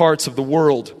different parts of the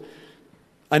world,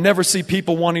 I never see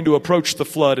people wanting to approach the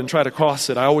flood and try to cross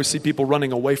it. I always see people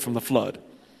running away from the flood.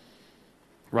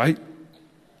 Right?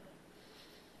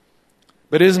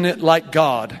 But isn't it like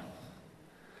God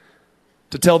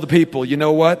to tell the people, you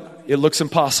know what? It looks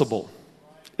impossible.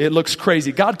 It looks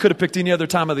crazy. God could have picked any other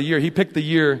time of the year. He picked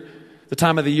the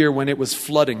time of the year when it was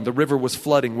flooding. The river was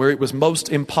flooding, where it was most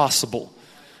impossible,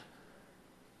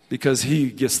 because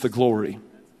He gets the glory.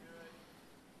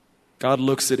 God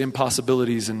looks at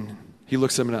impossibilities and He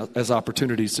looks at them as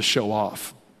opportunities to show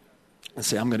off and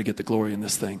say, I'm going to get the glory in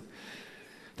this thing.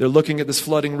 They're looking at this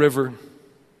flooding river.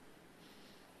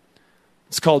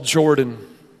 It's called Jordan.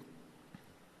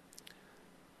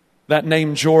 That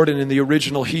name Jordan in the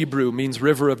original Hebrew means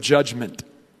river of judgment.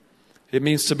 It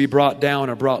means to be brought down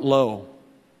or brought low.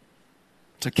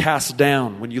 To cast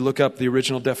down. When you look up the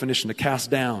original definition, to cast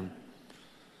down.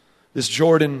 This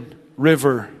Jordan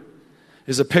River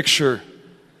is a picture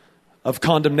of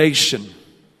condemnation.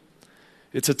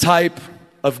 It's a type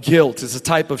of guilt. It's a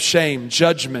type of shame,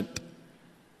 judgment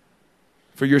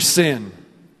for your sin.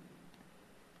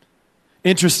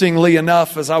 Interestingly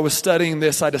enough, as I was studying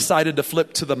this, I decided to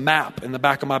flip to the map in the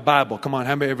back of my Bible. Come on,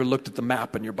 how many ever looked at the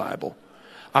map in your Bible?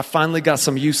 I finally got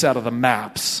some use out of the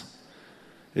maps.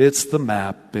 It's the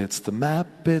map, it's the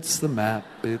map, it's the map,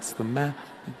 it's the map.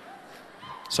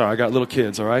 Sorry, I got little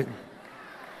kids, all right?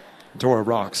 Dora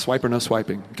rocks. Swipe or no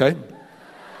swiping, okay?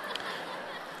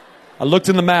 I looked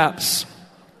in the maps,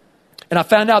 and I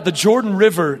found out the Jordan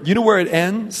River, you know where it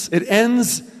ends? It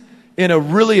ends in a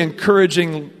really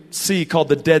encouraging sea called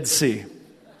the Dead Sea.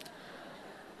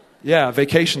 Yeah,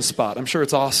 vacation spot. I'm sure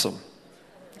it's awesome.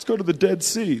 Let's go to the Dead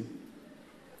Sea.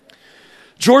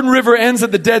 Jordan River ends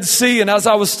at the Dead Sea, and as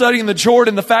I was studying the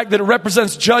Jordan, the fact that it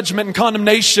represents judgment and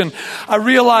condemnation, I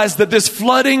realized that this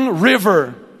flooding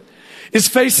river is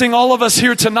facing all of us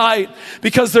here tonight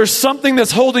because there's something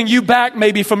that's holding you back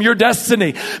maybe from your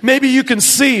destiny. Maybe you can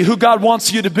see who God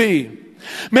wants you to be.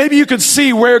 Maybe you can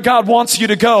see where God wants you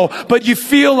to go, but you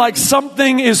feel like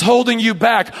something is holding you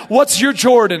back. What's your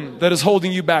Jordan that is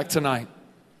holding you back tonight?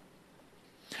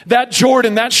 That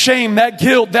Jordan, that shame, that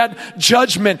guilt, that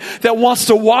judgment that wants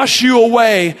to wash you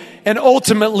away and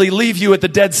ultimately leave you at the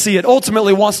Dead Sea. It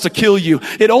ultimately wants to kill you.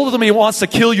 It ultimately wants to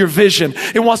kill your vision.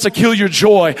 It wants to kill your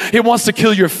joy. It wants to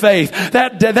kill your faith.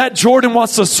 That Jordan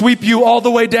wants to sweep you all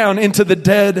the way down into the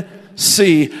Dead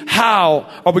Sea. How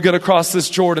are we going to cross this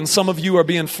Jordan? Some of you are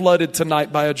being flooded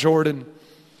tonight by a Jordan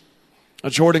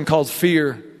called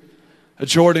fear, a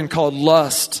Jordan called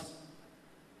lust,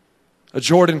 a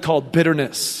Jordan called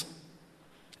bitterness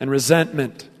and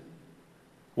resentment.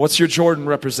 What's your Jordan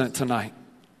represent tonight?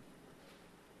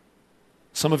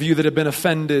 Some of you that have been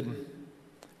offended,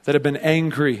 that have been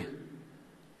angry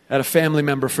at a family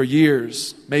member for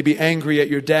years, maybe angry at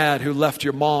your dad who left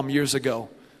your mom years ago,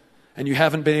 and you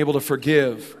haven't been able to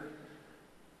forgive.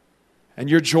 And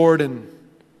your Jordan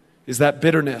is that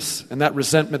bitterness and that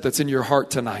resentment that's in your heart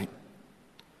tonight.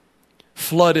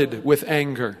 Flooded with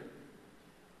anger.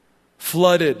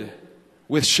 Flooded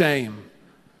with shame.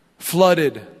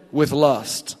 Flooded with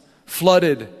lust.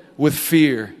 Flooded with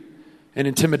fear and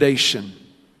intimidation.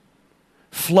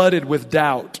 Flooded with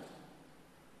doubt.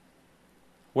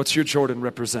 What's your Jordan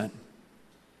represent?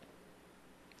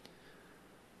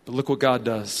 But look what God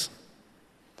does.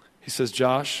 He says,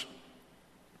 Josh,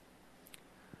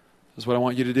 this is what I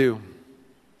want you to do.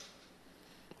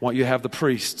 I want you to have the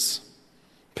priests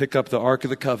pick up the Ark of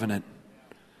the Covenant.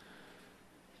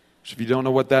 If you don't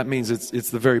know what that means,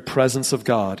 it's the very presence of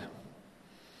God.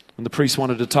 When the priests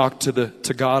wanted to talk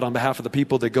to God on behalf of the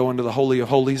people, they go into the Holy of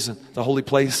Holies, the holy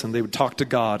place, and they would talk to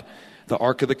God, the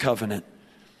Ark of the Covenant.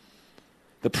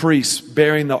 The priests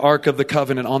bearing the Ark of the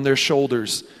Covenant on their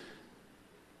shoulders.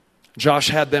 Josh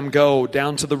had them go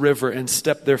down to the river and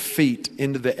step their feet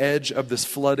into the edge of this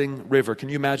flooding river. Can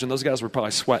you imagine? Those guys were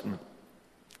probably sweating.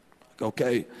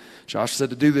 Okay, Josh said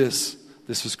to do this.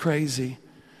 This was crazy.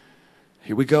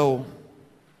 Here we go.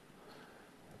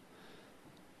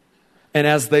 And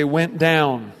as they went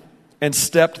down and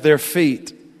stepped their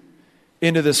feet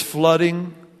into this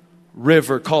flooding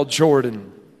river called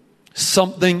Jordan,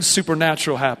 something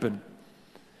supernatural happened.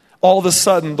 All of a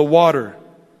sudden, the water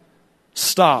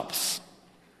stops.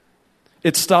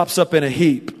 It stops up in a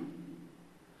heap.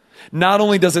 Not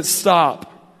only does it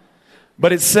stop,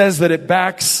 but it says that it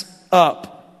backs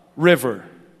up river.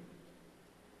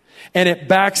 And it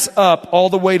backs up all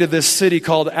the way to this city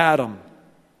called Adam.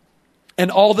 And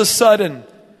all of a sudden,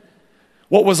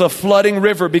 what was a flooding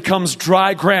river becomes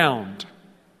dry ground.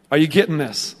 Are you getting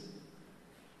this?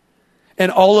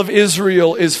 And all of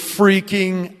Israel is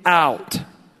freaking out.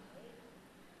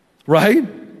 Right?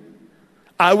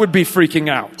 I would be freaking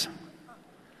out.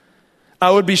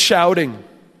 I would be shouting.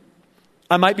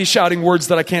 I might be shouting words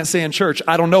that I can't say in church.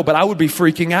 I don't know, but I would be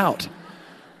freaking out.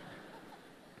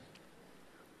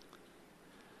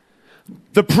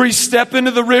 The priests step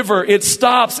into the river, it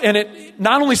stops, and it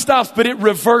not only stops, but it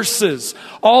reverses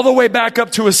all the way back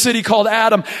up to a city called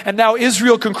Adam. And now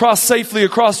Israel can cross safely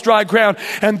across dry ground.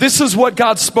 And this is what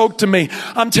God spoke to me.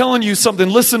 I'm telling you something.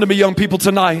 Listen to me, young people,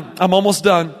 tonight. I'm almost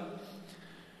done.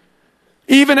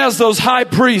 Even as those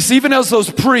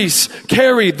priests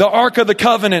carried the Ark of the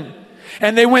Covenant,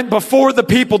 and they went before the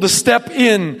people to step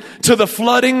in to the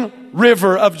flooding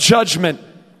river of judgment,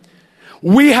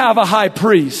 we have a high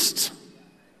priest.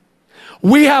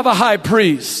 We have a high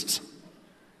priest.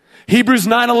 Hebrews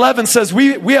 9:11 says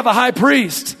we have a high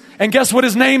priest. And guess what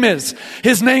his name is?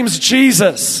 His name's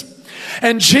Jesus.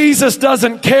 And Jesus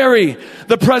doesn't carry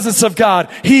the presence of God.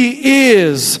 He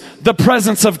is the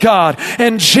presence of God.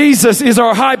 And Jesus is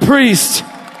our high priest.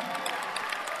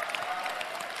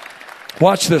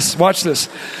 Watch this, watch this.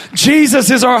 Jesus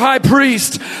is our high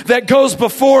priest that goes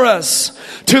before us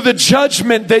to the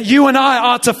judgment that you and I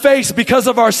ought to face because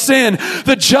of our sin.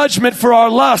 The judgment for our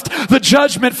lust, the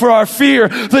judgment for our fear,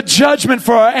 the judgment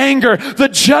for our anger, the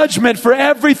judgment for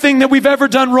everything that we've ever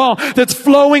done wrong that's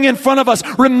flowing in front of us,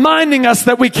 reminding us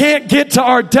that we can't get to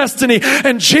our destiny.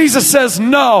 And Jesus says,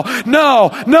 no,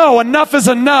 enough is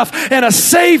enough. And a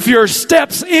Savior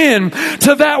steps in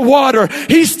to that water.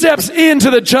 He steps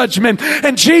into the judgment.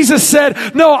 And Jesus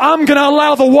said, no, I'm going to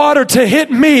allow the water to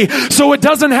hit me so it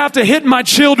doesn't have to hit my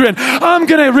children. I'm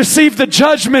going to receive the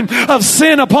judgment of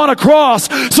sin upon a cross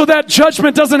so that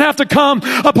judgment doesn't have to come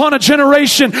upon a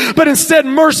generation, but instead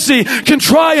mercy can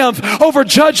triumph over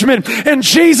judgment. And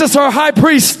Jesus, our high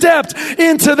priest, stepped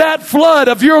into that flood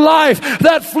of your life,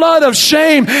 that flood of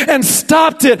shame, and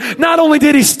stopped it. Not only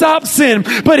did he stop sin,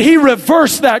 but he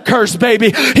reversed that curse,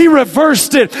 baby. He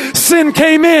reversed it. Sin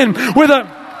came in with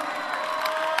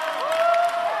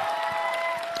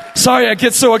Sorry, I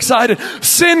get so excited.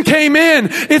 Sin came in.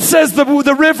 It says the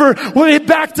river, it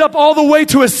backed up all the way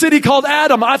to a city called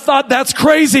Adam. I thought that's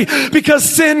crazy because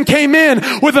sin came in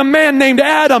with a man named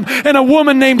Adam and a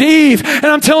woman named Eve. And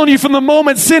I'm telling you, from the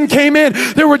moment sin came in,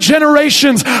 there were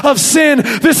generations of sin,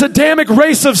 this Adamic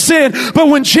race of sin. But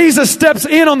when Jesus steps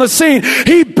in on the scene,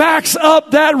 he backs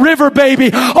up that river, baby,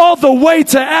 all the way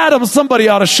to Adam. Somebody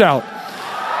ought to shout.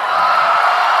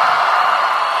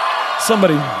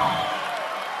 Somebody.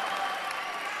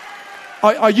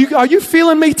 Are you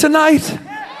feeling me tonight?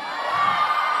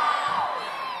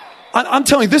 I'm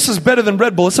telling you, this is better than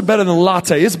Red Bull. It's better than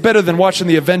latte. It's better than watching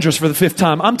the Avengers for the 5th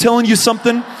time. I'm telling you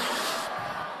something.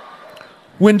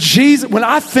 When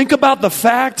I think about the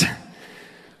fact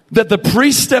that the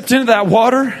priest stepped into that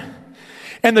water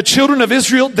and the children of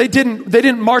Israel, they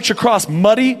didn't march across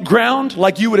muddy ground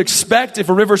like you would expect if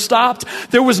a river stopped.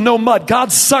 There was no mud.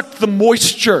 God sucked the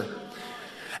moisture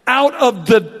out of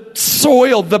the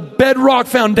soil, the bedrock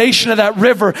foundation of that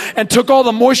river, and took all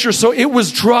the moisture so it was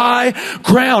dry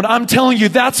ground. I'm telling you,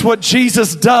 that's what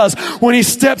Jesus does when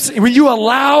you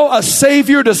allow a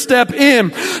Savior to step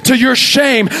in to your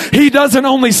shame. He doesn't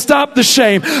only stop the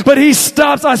shame, but he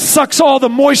sucks all the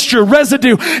moisture,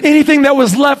 residue, anything that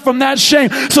was left from that shame.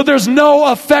 So there's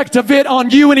no effect of it on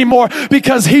you anymore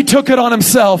because he took it on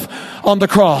himself on the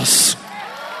cross.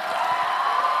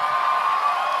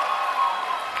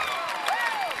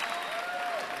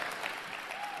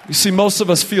 You see, most of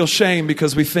us feel shame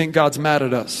because we think God's mad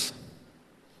at us.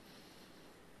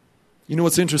 You know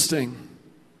what's interesting?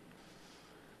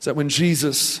 Is that when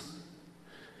Jesus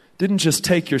didn't just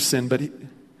take your sin, but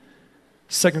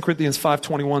 2 Corinthians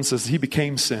 5:21 says he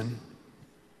became sin.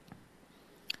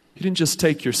 He didn't just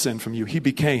take your sin from you, he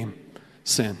became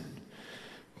sin.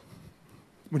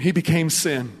 When he became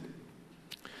sin,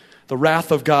 the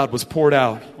wrath of God was poured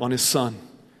out on his son.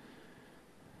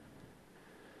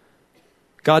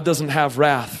 God doesn't have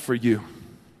wrath for you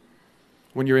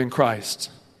when you're in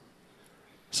Christ.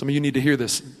 Some of you need to hear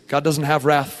this. God doesn't have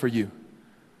wrath for you.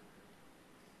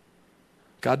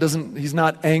 He's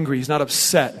not angry, he's not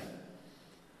upset.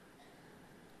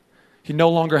 He no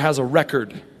longer has a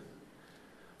record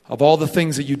of all the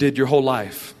things that you did your whole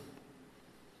life.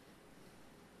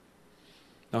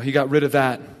 No, he got rid of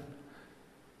that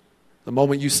the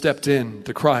moment you stepped in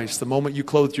to Christ, the moment you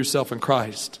clothed yourself in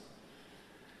Christ.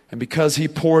 And because he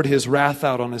poured his wrath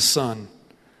out on his son,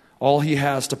 all he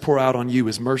has to pour out on you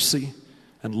is mercy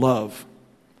and love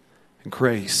and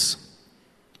grace.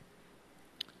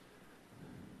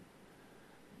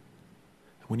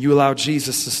 When you allow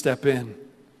Jesus to step in,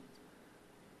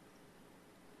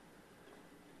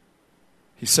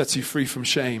 he sets you free from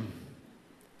shame.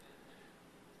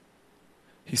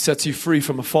 He sets you free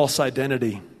from a false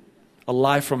identity, a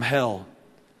lie from hell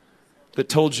that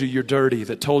told you you're dirty,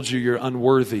 that told you you're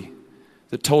unworthy,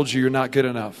 that told you you're not good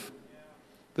enough.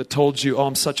 that told you, oh,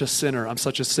 I'm such a sinner, I'm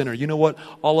such a sinner. You know what?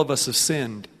 All of us have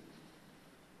sinned.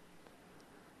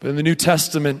 But in the New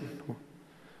Testament,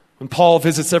 when Paul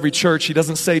visits every church, he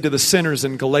doesn't say to the sinners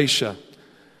in Galatia,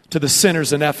 to the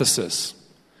sinners in Ephesus,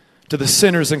 to the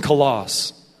sinners in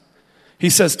Colossus. He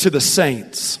says to the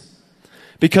saints,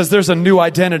 because there's a new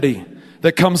identity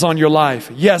that comes on your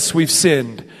life. Yes, we've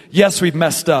sinned. Yes, we've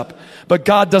messed up. But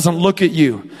God doesn't look at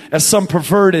you as some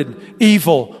perverted,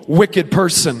 evil, wicked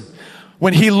person.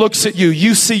 When He looks at you,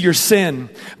 you see your sin.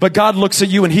 But God looks at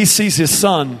you and He sees His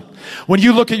Son. When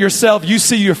you look at yourself, you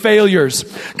see your failures.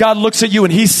 God looks at you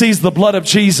and He sees the blood of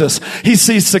Jesus. He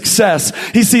sees success.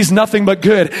 He sees nothing but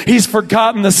good. He's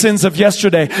forgotten the sins of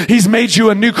yesterday. He's made you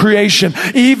a new creation.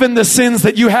 Even the sins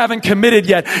that you haven't committed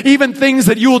yet, even things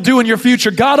that you will do in your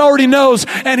future, God already knows,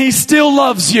 and He still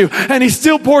loves you, and He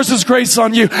still pours His grace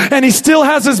on you, and He still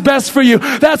has His best for you.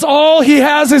 That's all He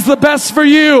has, is the best for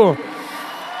you.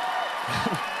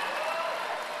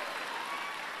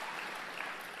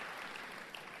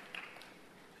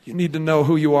 You need to know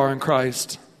who you are in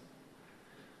Christ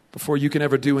before you can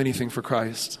ever do anything for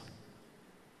Christ.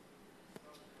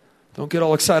 Don't get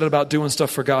all excited about doing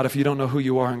stuff for God if you don't know who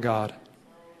you are in God.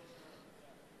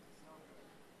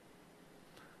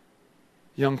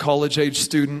 Young college-age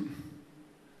student,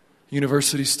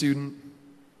 university student,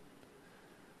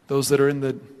 those that are in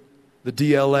the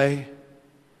DLA,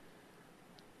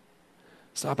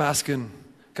 stop asking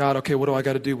God, okay, what do I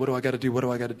got to do? What do I got to do? What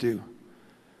do I got to do?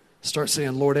 Start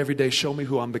saying, Lord, every day show me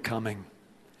who I'm becoming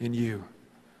in you.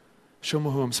 Show me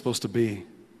who I'm supposed to be.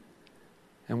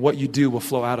 And what you do will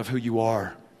flow out of who you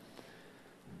are.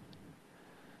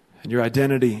 And your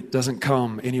identity doesn't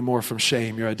come anymore from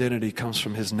shame. Your identity comes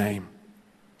from His name.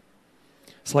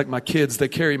 It's like my kids, they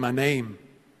carry my name.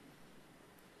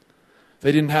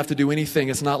 They didn't have to do anything.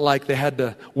 It's not like they had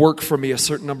to work for me a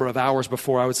certain number of hours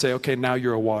before I would say, okay, now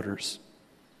you're a Waters.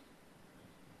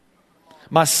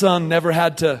 My son never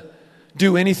had to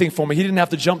do anything for me. He didn't have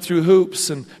to jump through hoops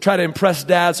and try to impress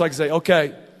Dad so I could say,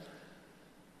 okay,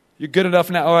 you're good enough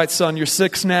now. All right, son, you're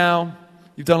 6 now.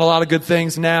 You've done a lot of good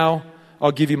things now.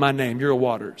 I'll give you my name. You're a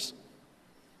Waters.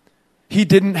 He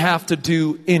didn't have to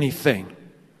do anything.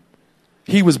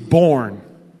 He was born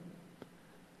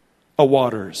a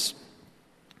Waters.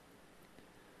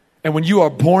 And when you are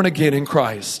born again in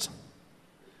Christ,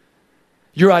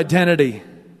 your identity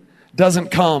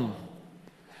doesn't come.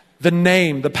 The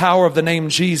name, the power of the name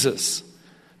Jesus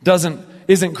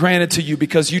isn't granted to you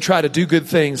because you try to do good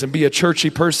things and be a churchy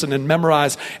person and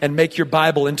memorize and make your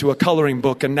Bible into a coloring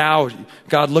book. And now,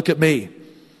 God, look at me.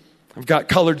 I've got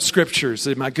colored scriptures.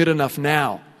 Am I good enough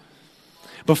now?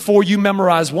 Before you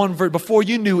memorize one verse, before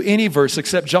you knew any verse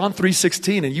except John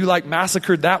 3:16, and you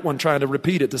massacred that one trying to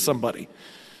repeat it to somebody.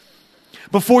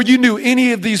 Before you knew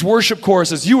any of these worship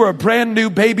choruses, you were a brand new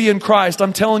baby in Christ.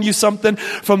 I'm telling you something.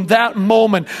 From that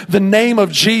moment, the name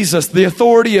of Jesus, the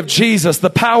authority of Jesus, the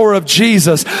power of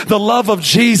Jesus, the love of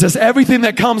Jesus, everything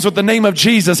that comes with the name of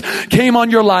Jesus came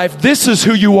on your life. This is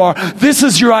who you are. This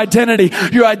is your identity.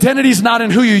 Your identity is not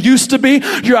in who you used to be.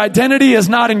 Your identity is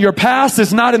not in your past.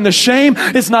 It's not in the shame.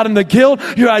 It's not in the guilt.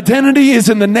 Your identity is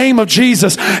in the name of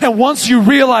Jesus. And once you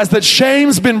realize that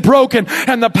shame's been broken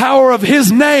and the power of His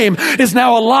name is now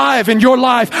alive in your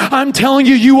life, I'm telling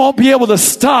you, you won't be able to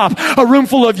stop a room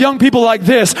full of young people like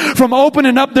this from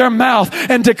opening up their mouth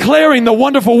and declaring the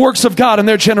wonderful works of God in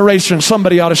their generation.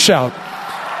 Somebody ought to shout.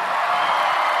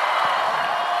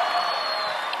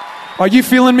 Are you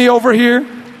feeling me over here?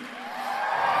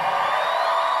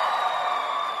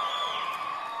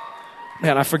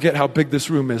 Man, I forget how big this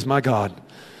room is. My God.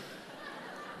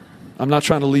 I'm not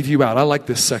trying to leave you out. I like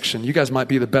this section. You guys might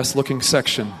be the best looking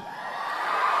section.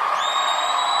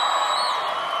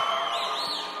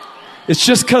 It's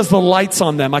just because the light's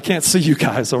on them. I can't see you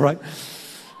guys, all right?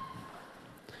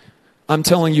 I'm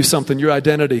telling you something. Your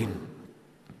identity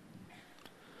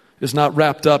is not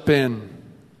wrapped up in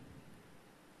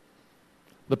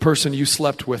the person you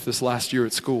slept with this last year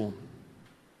at school.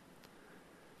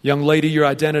 Young lady, your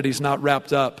identity is not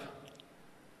wrapped up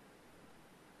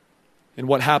in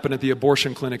what happened at the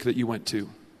abortion clinic that you went to.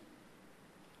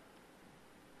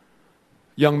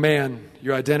 Young man,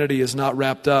 your identity is not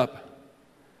wrapped up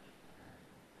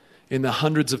in the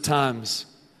hundreds of times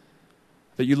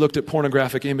that you looked at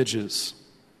pornographic images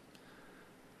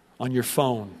on your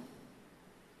phone.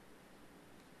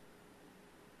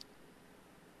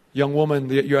 Young woman,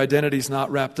 your identity is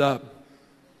not wrapped up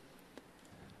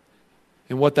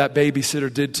in what that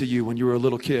babysitter did to you when you were a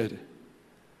little kid.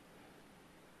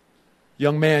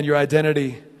 Young man, your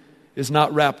identity is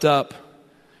not wrapped up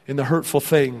in the hurtful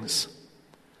things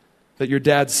that your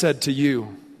dad said to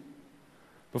you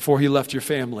before he left your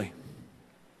family.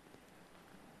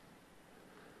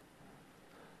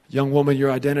 Young woman, your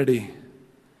identity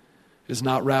is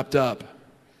not wrapped up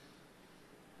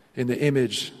in the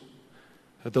image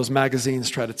that those magazines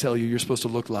try to tell you you're supposed to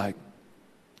look like.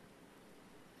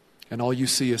 And all you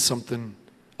see is something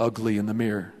ugly in the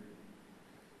mirror.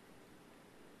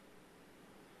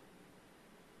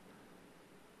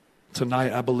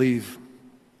 Tonight, I believe,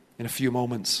 in a few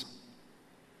moments,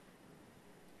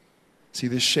 see,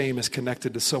 this shame is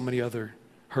connected to so many other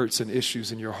hurts and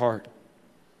issues in your heart.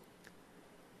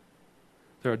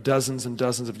 There are dozens and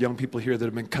dozens of young people here that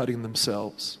have been cutting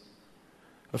themselves,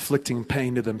 inflicting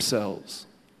pain to themselves.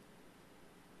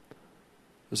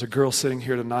 There's a girl sitting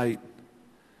here tonight.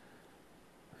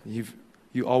 You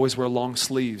always wear long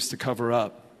sleeves to cover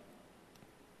up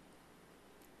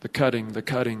the cutting,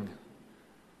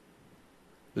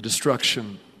 the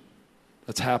destruction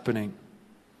that's happening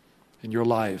in your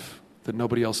life that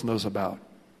nobody else knows about.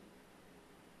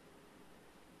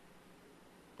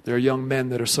 There are young men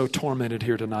that are so tormented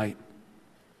here tonight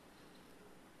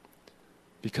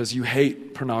because you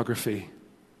hate pornography.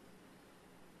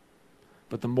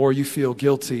 But the more you feel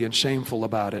guilty and shameful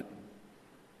about it,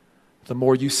 the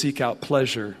more you seek out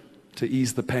pleasure to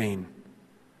ease the pain.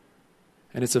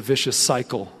 And it's a vicious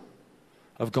cycle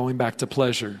of going back to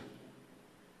pleasure.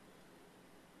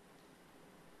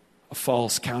 A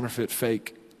false, counterfeit,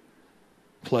 fake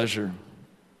pleasure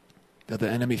that the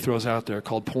enemy throws out there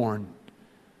called porn.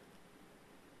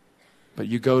 But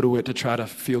you go to it to try to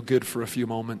feel good for a few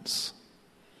moments,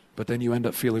 but then you end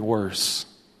up feeling worse.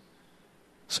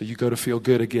 So you go to feel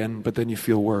good again, but then you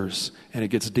feel worse. And it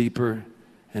gets deeper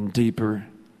and deeper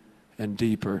and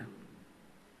deeper.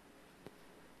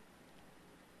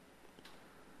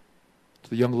 To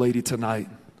the young lady tonight,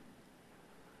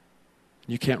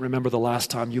 you can't remember the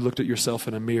last time you looked at yourself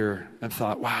in a mirror and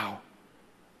thought, wow,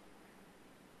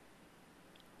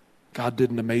 God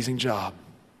did an amazing job.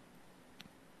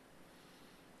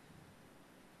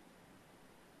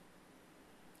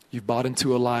 You've bought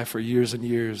into a lie for years and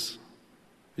years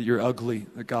that you're ugly,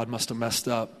 that God must have messed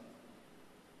up.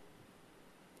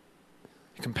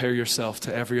 You compare yourself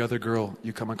to every other girl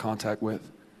you come in contact with.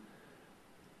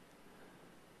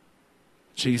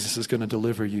 Jesus is going to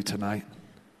deliver you tonight.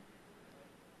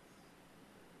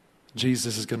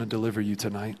 Jesus is going to deliver you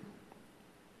tonight.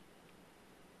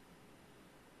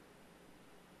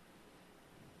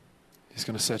 He's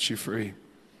going to set you free.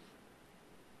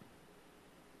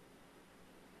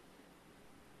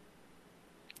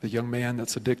 The young man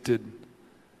that's addicted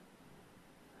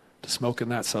to smoking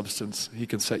that substance, he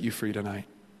can set you free tonight.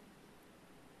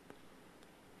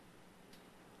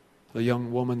 The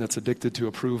young woman that's addicted to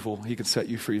approval, he can set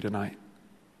you free tonight.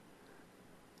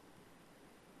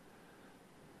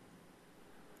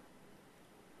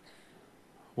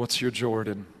 What's your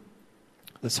Jordan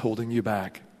that's holding you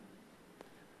back?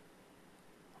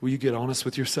 Will you get honest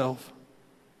with yourself?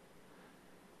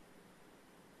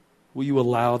 Will you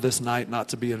allow this night not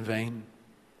to be in vain?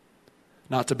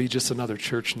 Not to be just another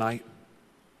church night?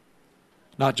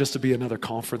 Not just to be another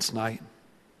conference night?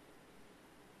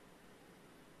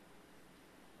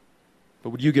 But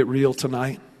would you get real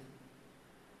tonight?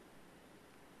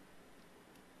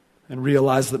 And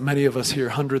realize that many of us here,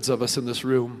 hundreds of us in this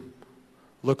room,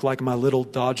 look like my little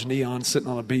Dodge Neon sitting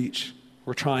on a beach.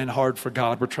 We're trying hard for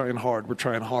God. We're trying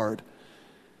hard.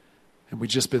 And we've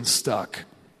just been stuck.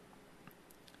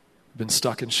 We've been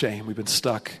stuck in shame. We've been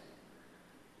stuck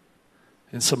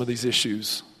in some of these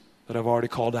issues that I've already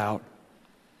called out.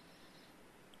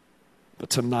 But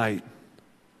tonight,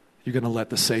 you're going to let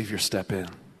the Savior step in.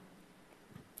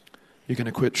 You're going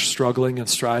to quit struggling and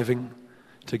striving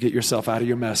to get yourself out of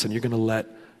your mess, and you're going to let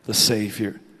the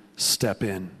Savior step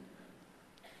in.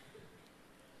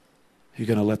 You're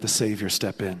going to let the Savior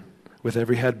step in with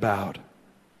every head bowed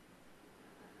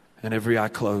and every eye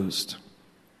closed.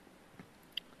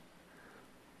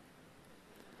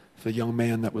 The young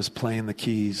man that was playing the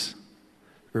keys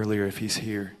earlier, if he's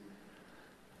here,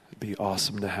 it'd be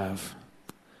awesome to have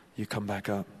you come back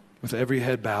up with every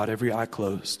head bowed, every eye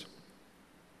closed.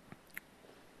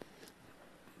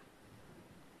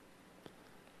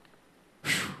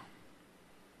 Whew.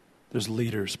 There's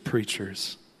leaders,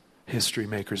 preachers, history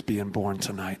makers being born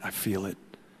tonight. I feel it.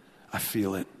 I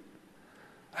feel it.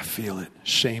 I feel it.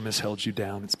 Shame has held you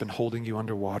down. It's been holding you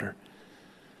underwater.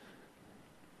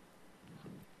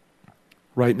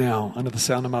 Right now, under the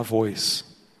sound of my voice,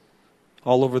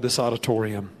 all over this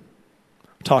auditorium,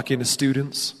 I'm talking to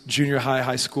students, junior high,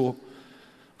 high school,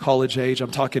 college age. I'm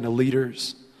talking to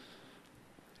leaders,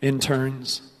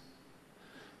 interns,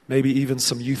 maybe even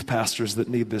some youth pastors that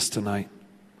need this tonight.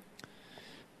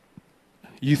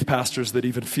 youth pastors that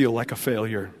even feel like a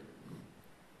failure.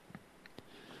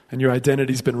 And your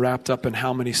identity's been wrapped up in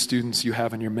how many students you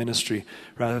have in your ministry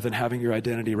rather than having your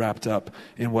identity wrapped up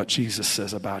in what Jesus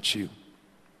says about you.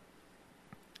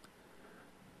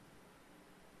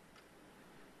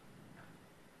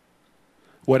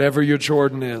 Whatever your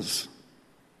Jordan is,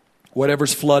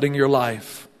 whatever's flooding your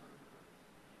life,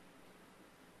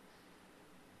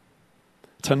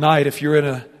 tonight, if you're in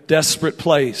a desperate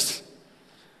place,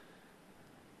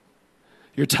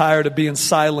 you're tired of being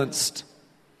silenced,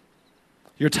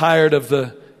 you're tired of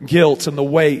the guilt and the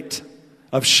weight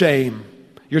of shame,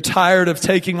 you're tired of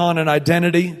taking on an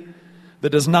identity that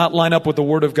does not line up with the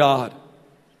Word of God,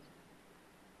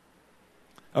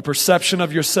 a perception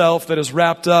of yourself that is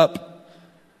wrapped up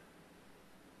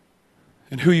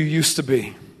in who you used to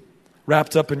be,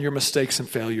 wrapped up in your mistakes and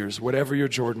failures, whatever your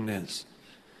Jordan is.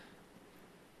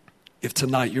 If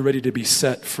tonight you're ready to be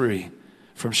set free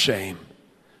from shame,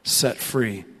 set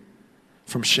free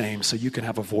from shame so you can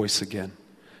have a voice again,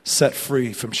 set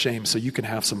free from shame so you can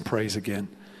have some praise again,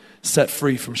 set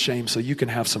free from shame so you can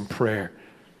have some prayer,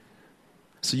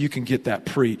 so you can get that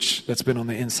preach that's been on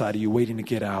the inside of you waiting to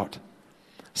get out.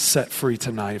 Set free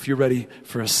tonight. If you're ready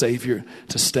for a Savior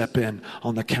to step in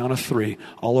on the count of 3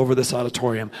 all over this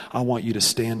auditorium, I want you to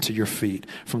stand to your feet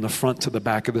from the front to the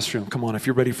back of this room. Come on, if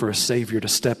you're ready for a Savior to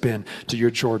step in to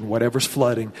your Jordan, whatever's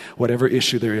flooding, whatever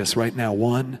issue there is right now.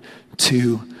 1,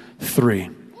 2, 3.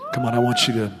 Come on, I want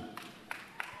you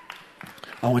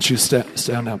to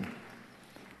stand up.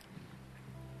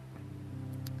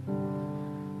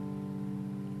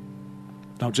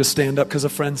 Don't just stand up because a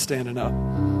friend's standing up.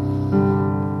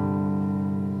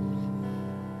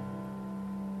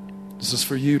 This is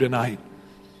for you tonight.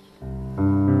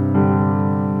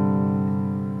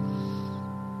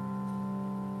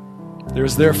 There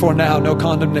is therefore now no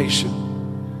condemnation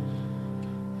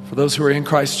for those who are in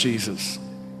Christ Jesus,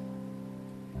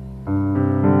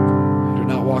 who do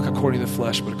not walk according to the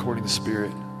flesh, but according to the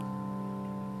Spirit.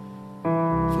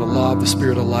 For the law of the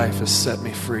Spirit of life has set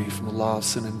me free from the law of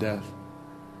sin and death.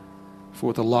 For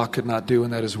what the law could not do,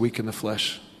 and that is weaken the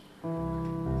flesh,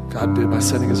 God did by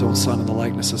sending His own Son in the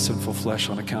likeness of sinful flesh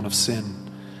on account of sin.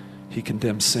 He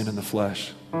condemned sin in the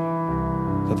flesh,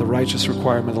 that the righteous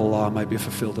requirement of the law might be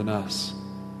fulfilled in us.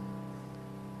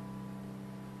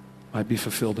 Might be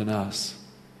fulfilled in us.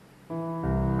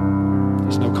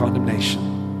 There's no condemnation.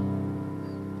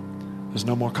 There's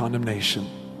no more condemnation.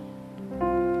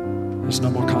 There's no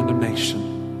more condemnation.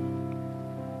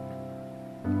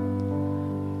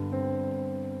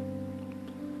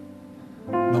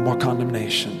 No more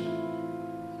condemnation.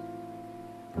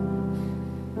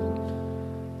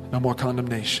 No more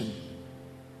condemnation.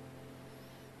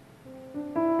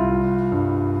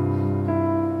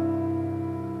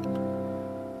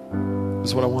 This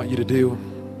is what I want you to do.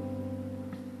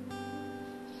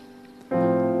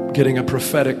 I'm getting a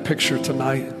prophetic picture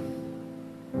tonight.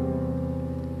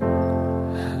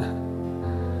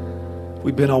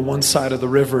 We've been on one side of the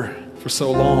river for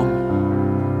so long.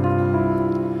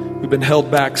 We've been held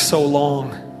back so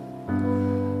long.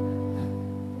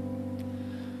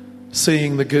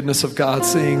 Seeing the goodness of God,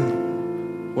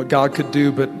 seeing what God could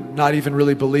do, but not even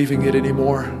really believing it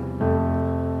anymore.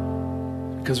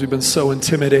 Because we've been so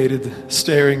intimidated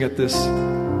staring at this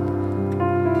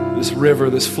river,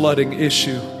 this flooding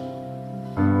issue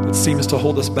that seems to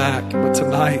hold us back. But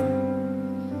tonight,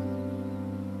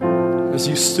 as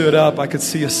you stood up, I could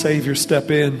see a Savior step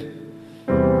in.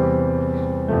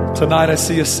 Tonight I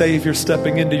see a Savior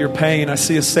stepping into your pain. I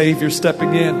see a Savior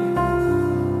stepping in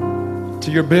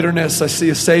to your bitterness. I see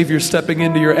a Savior stepping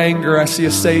into your anger. I see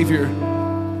a Savior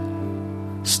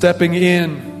stepping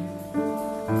in.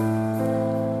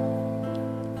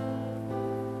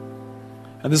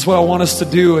 And this is what I want us to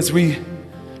do as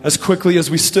quickly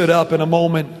as we stood up in a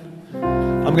moment.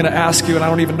 I'm going to ask you, and I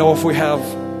don't even know if we have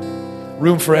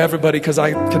room for everybody because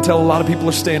I can tell a lot of people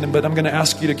are standing, but I'm going to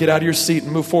ask you to get out of your seat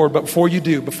and move forward. But before you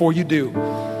come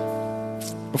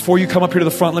up here to the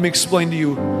front, let me explain to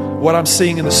you what I'm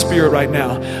seeing in the Spirit right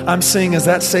now. I'm seeing as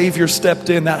that Savior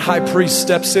stepped in, that high priest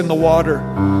steps in the water,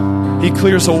 he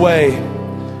clears a way.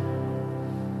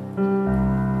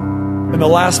 And the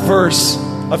last verse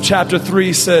of chapter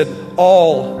 3 said,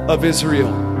 all of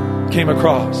Israel came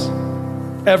across.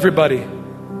 Everybody.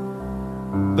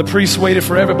 The priests waited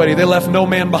for everybody. They left no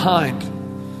man behind.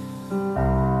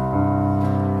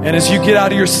 And as you get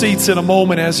out of your seats in a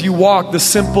moment, as you walk, the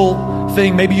simple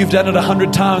thing, maybe you've done it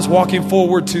 100 times, walking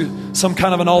forward to some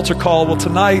kind of an altar call. Well,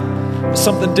 tonight, there's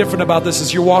something different about this.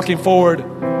 As you're walking forward,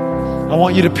 I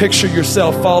want you to picture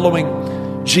yourself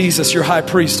following Jesus, your high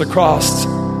priest, across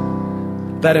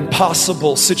that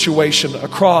impossible situation,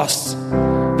 across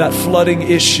that flooding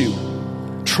issue,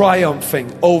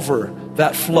 triumphing over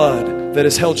that flood that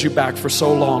has held you back for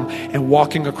so long, and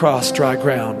walking across dry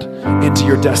ground into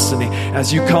your destiny.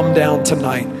 As you come down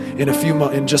tonight,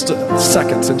 in just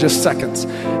seconds,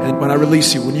 and when I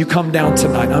release you, when you come down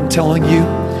tonight, I'm telling you,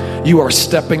 you are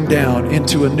stepping down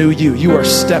into a new you. You are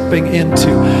stepping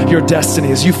into your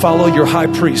destiny. As you follow your high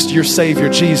priest, your Savior,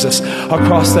 Jesus,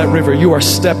 across that river, you are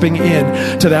stepping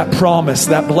in to that promise,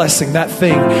 that blessing, that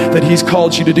thing that He's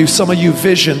called you to do. Some of you,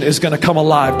 vision is going to come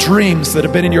alive. Dreams that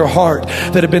have been in your heart,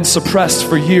 that have been suppressed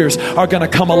for years, are going to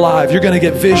come alive. You're going to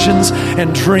get visions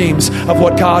and dreams of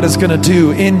what God is going to do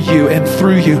in you and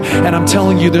through you. And I'm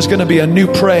telling you, there's going to be a new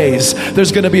praise.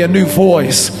 There's going to be a new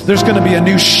voice. There's going to be a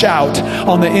new shout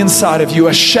on the inside of you,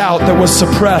 a shout that was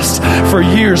suppressed for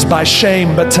years by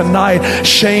shame. But tonight,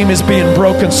 shame is being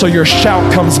broken, so your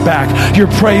shout comes back, your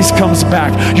praise comes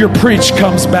back, your preach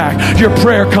comes back, your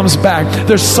prayer comes back.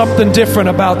 There's something different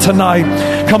about tonight.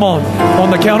 Come on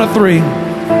the count of three.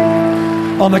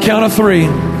 On the count of three.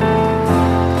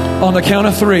 On the count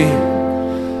of three.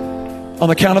 On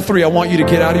the count of three, I want you to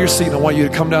get out of your seat, and I want you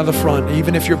to come down to the front.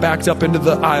 Even if you're backed up into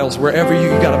the aisles, wherever you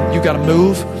gotta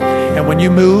move. And when you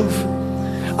move,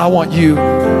 I want you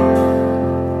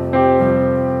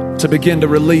to begin to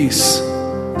release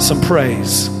some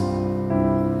praise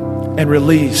and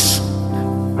release.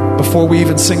 Before we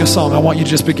even sing a song, I want you to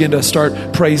just begin to start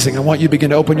praising. I want you to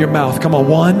begin to open your mouth. Come on,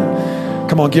 1.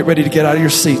 Come on, get ready to get out of your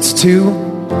seats. 2.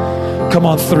 Come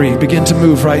on, 3. Begin to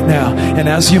move right now. And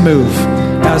as you move,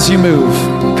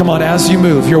 come on, as you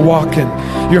move, you're walking,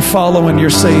 you're following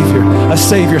your Savior. A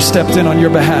Savior stepped in on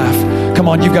your behalf. Come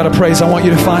on, you've got to praise. I want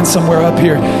you to find somewhere up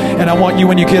here. And I want you,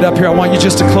 when you get up here, I want you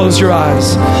just to close your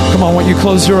eyes. Come on, I want you to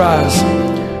close your eyes.